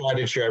have to try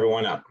to cheer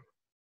everyone up.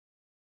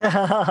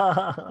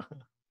 All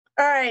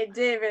right,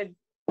 David.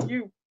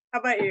 How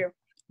about you?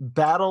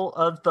 Battle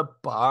of the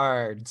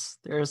Bards.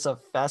 There's a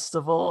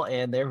festival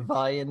and they're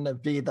vying to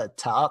be the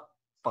top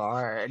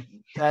bard.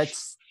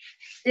 That's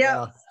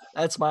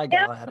that's my go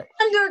at it.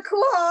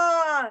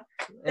 Thunderclaw.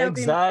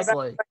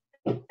 Exactly.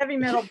 Heavy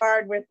metal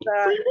bard with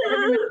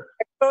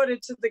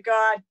devoted to the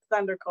god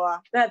Thunderclaw.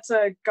 That's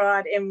a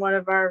god in one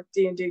of our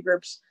D&D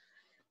groups.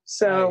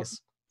 So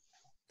nice.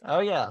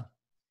 Oh yeah.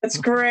 That's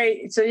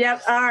great. So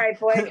all right,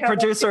 Blake.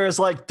 Producer is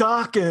like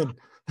Dawkins.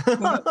 Frank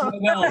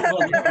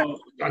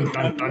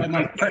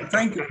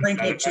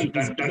actually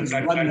has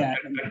run that.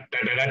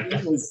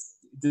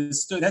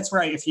 That's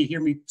right. If you hear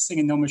me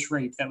singing Gnomish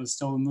Rape, that was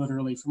stolen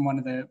literally from one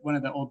of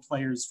the old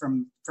players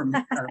from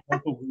our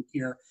local group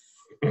here.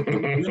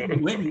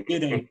 Whitney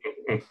did a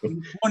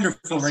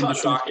wonderful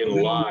rendition.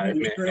 Talking live,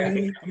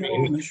 man.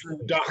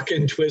 Doc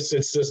and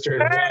Twisted Sister.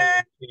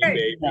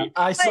 Baby.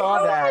 I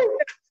saw that.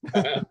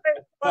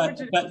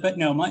 but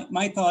no,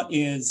 my thought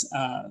is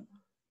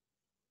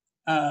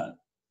I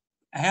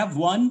have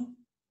one.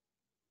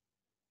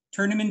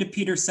 Turn him into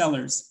Peter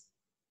Sellers.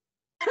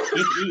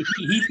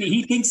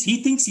 He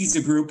thinks he's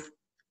a group.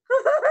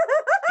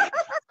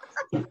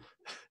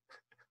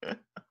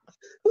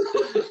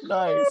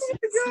 Nice.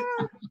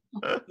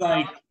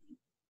 Like,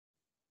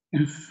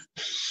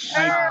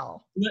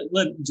 wow.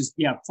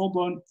 Full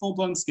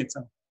blown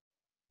schizo.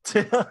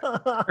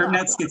 Or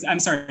not schizo. I'm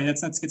sorry,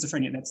 that's not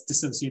schizophrenia. That's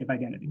dissociative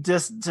identity.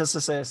 Just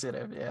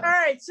dissociative. Yeah. All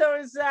right. So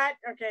is that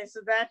okay? So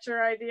that's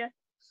your idea.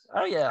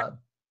 Oh yeah.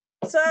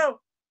 So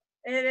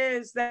it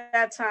is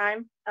that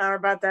time, or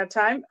about that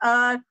time.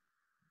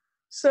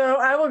 So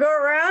I will go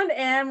around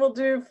and we'll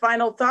do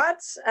final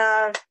thoughts.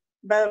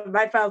 But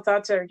my final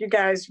thoughts are, you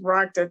guys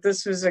rocked it.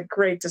 This was a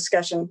great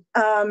discussion.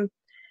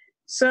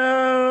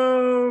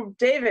 So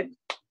David,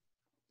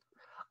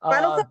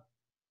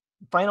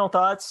 final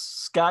thoughts.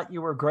 Scott,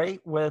 you were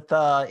great with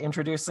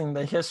introducing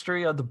the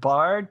history of the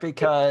bard,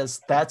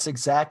 because that's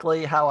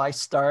exactly how I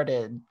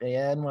started.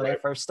 And when I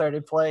first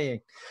started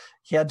playing,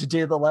 he had to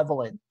do the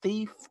level in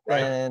thief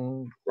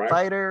and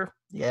fighter.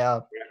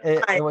 Yeah,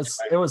 it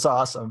was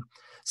awesome.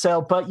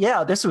 So, but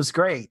yeah, this was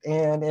great.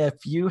 And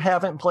if you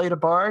haven't played a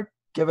bard,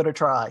 give it a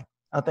try.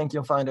 I think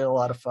you'll find it a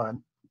lot of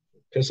fun.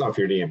 Piss off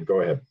your DM.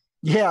 Go ahead.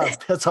 Yeah,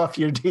 piss off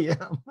your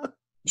DM.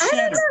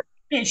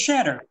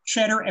 Shatter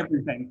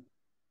everything.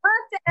 I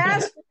have to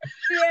ask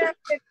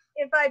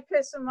if I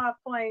piss him off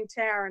playing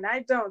Taryn. I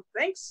don't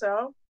think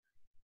so.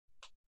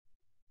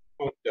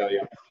 I'll tell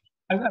you.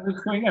 I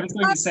was going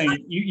to say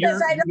you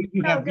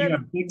have big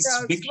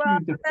that's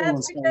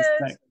because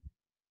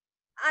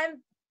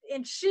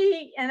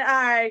she and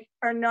I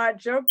are not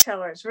joke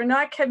tellers. We're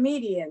not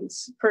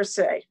comedians per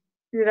se.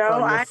 You know,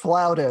 you're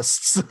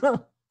flautists. We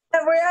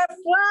are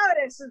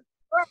flautists.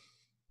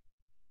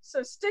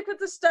 So stick with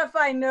the stuff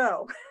I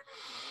know.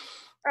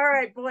 All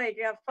right, Blake,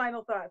 you have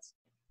final thoughts.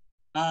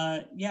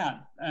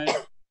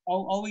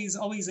 Always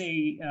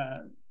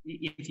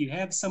if you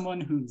have someone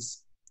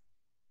who's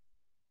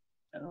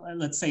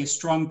let's say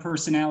strong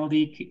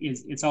personality,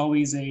 it's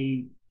always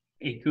a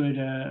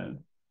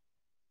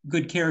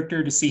good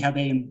character to see how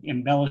they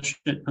embellish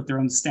it, put their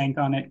own stank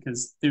on it,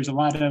 because there's a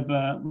lot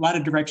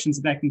of directions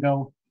that can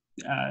go.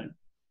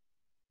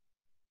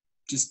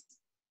 Just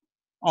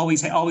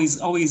always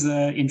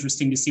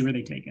interesting to see where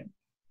they take it.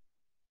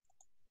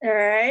 All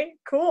right,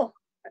 cool.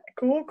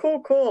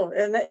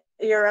 And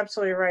you're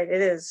absolutely right.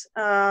 It is.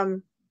 I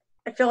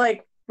feel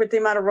like with the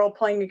amount of role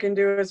playing you can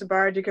do as a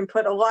bard, you can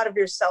put a lot of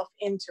yourself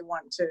into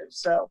one too.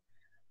 So,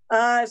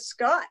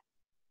 Scott.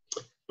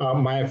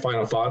 My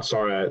final thoughts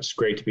are: it's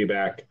great to be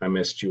back. I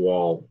missed you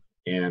all,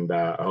 and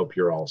I hope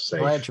you're all safe.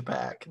 Glad you're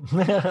back.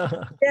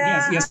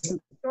 Yes.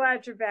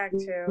 Glad you're back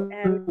too,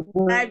 and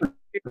glad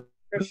you're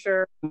for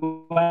sure.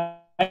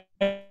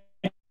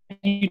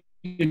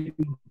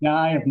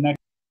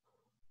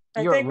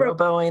 You're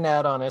roboing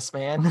out on us,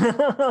 man.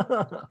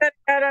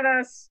 Out on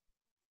us.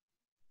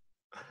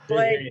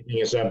 Blake. Anything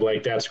you said,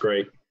 Blake, that's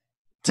great.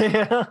 All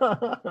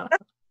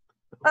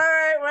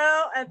right,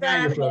 well, at that.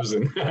 Now you're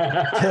frozen.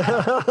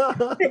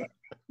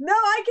 No,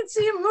 I can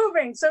see him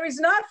moving, so he's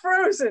not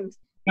frozen.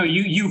 No,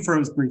 you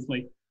froze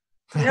briefly.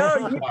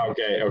 No.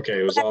 Okay,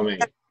 it was all me.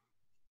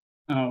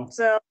 Oh.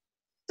 So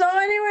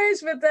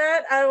anyways, with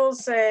that, I will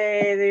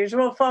say the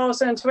usual: follow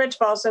us on Twitch,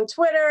 follow us on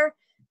Twitter,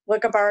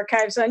 look up our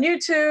archives on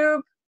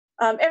YouTube.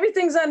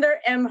 Everything's under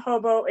M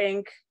Hobo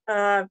Inc.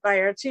 buy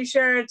our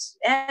t-shirts,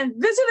 and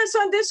visit us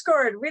on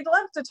Discord. We'd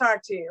love to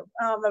talk to you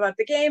about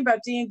the game, about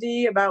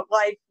D&D, about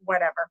life,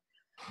 whatever.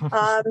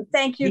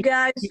 Thank you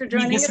guys for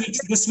joining us.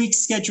 This week's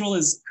schedule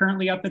is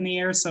currently up in the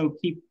air, so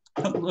keep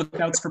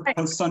lookouts for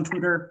posts on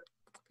Twitter.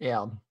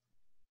 Yeah.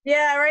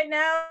 Yeah, right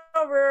now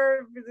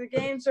the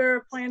games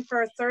are planned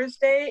for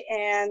Thursday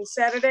and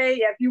Saturday.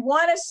 If you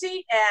want a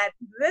seat at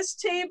this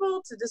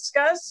table to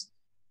discuss,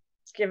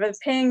 give a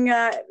ping,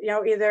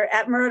 either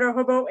at Murder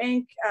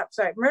Inc. At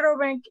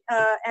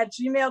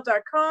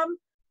gmail.com,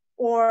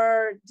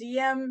 or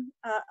DM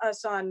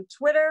us on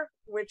Twitter,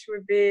 which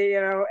would be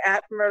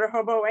at Murder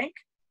Hobo Inc.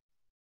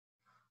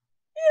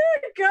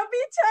 Yeah,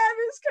 Gubby time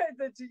is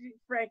coming.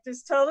 Frank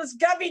just told us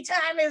Gubby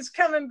time is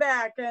coming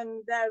back,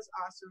 and that is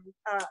awesome.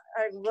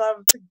 I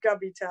love the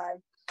Gubby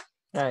time.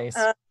 Nice.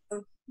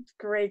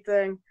 Great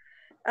thing.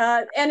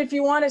 And if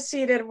you want to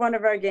see it at one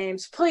of our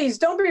games, please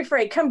don't be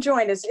afraid. Come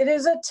join us. It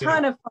is a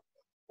ton of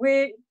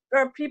fun.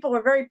 Our people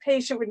are very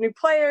patient with new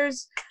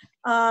players,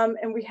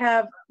 and we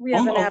have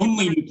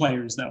only new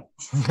players though.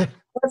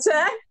 What's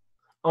that?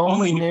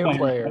 Only new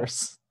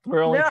players.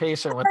 We're only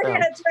patient with them.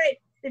 That's right.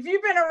 If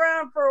you've been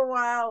around for a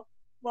while,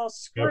 well,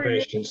 screw no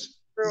patience.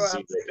 You.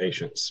 Zero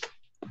patience.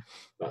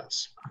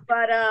 Us.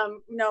 But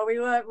no, we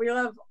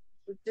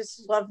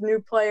just love new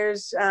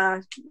players.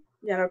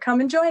 Come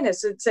and join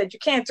us. It said you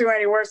can't do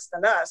any worse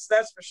than us.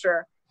 That's for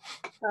sure.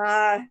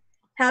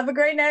 Have a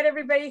great night,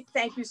 everybody.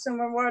 Thank you so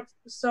much.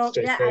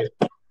 I can't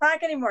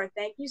talk anymore.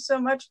 Thank you so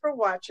much for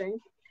watching.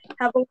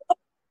 Have a wonderful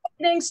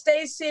evening.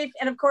 Stay safe,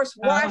 and of course,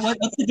 watch.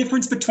 What's the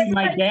difference between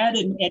my dad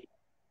and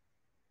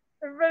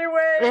everybody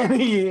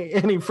wait.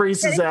 And he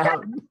freezes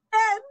out.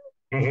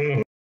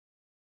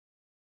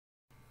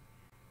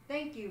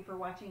 Thank you for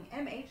watching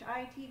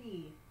MHI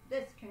TV.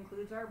 This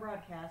concludes our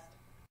broadcast.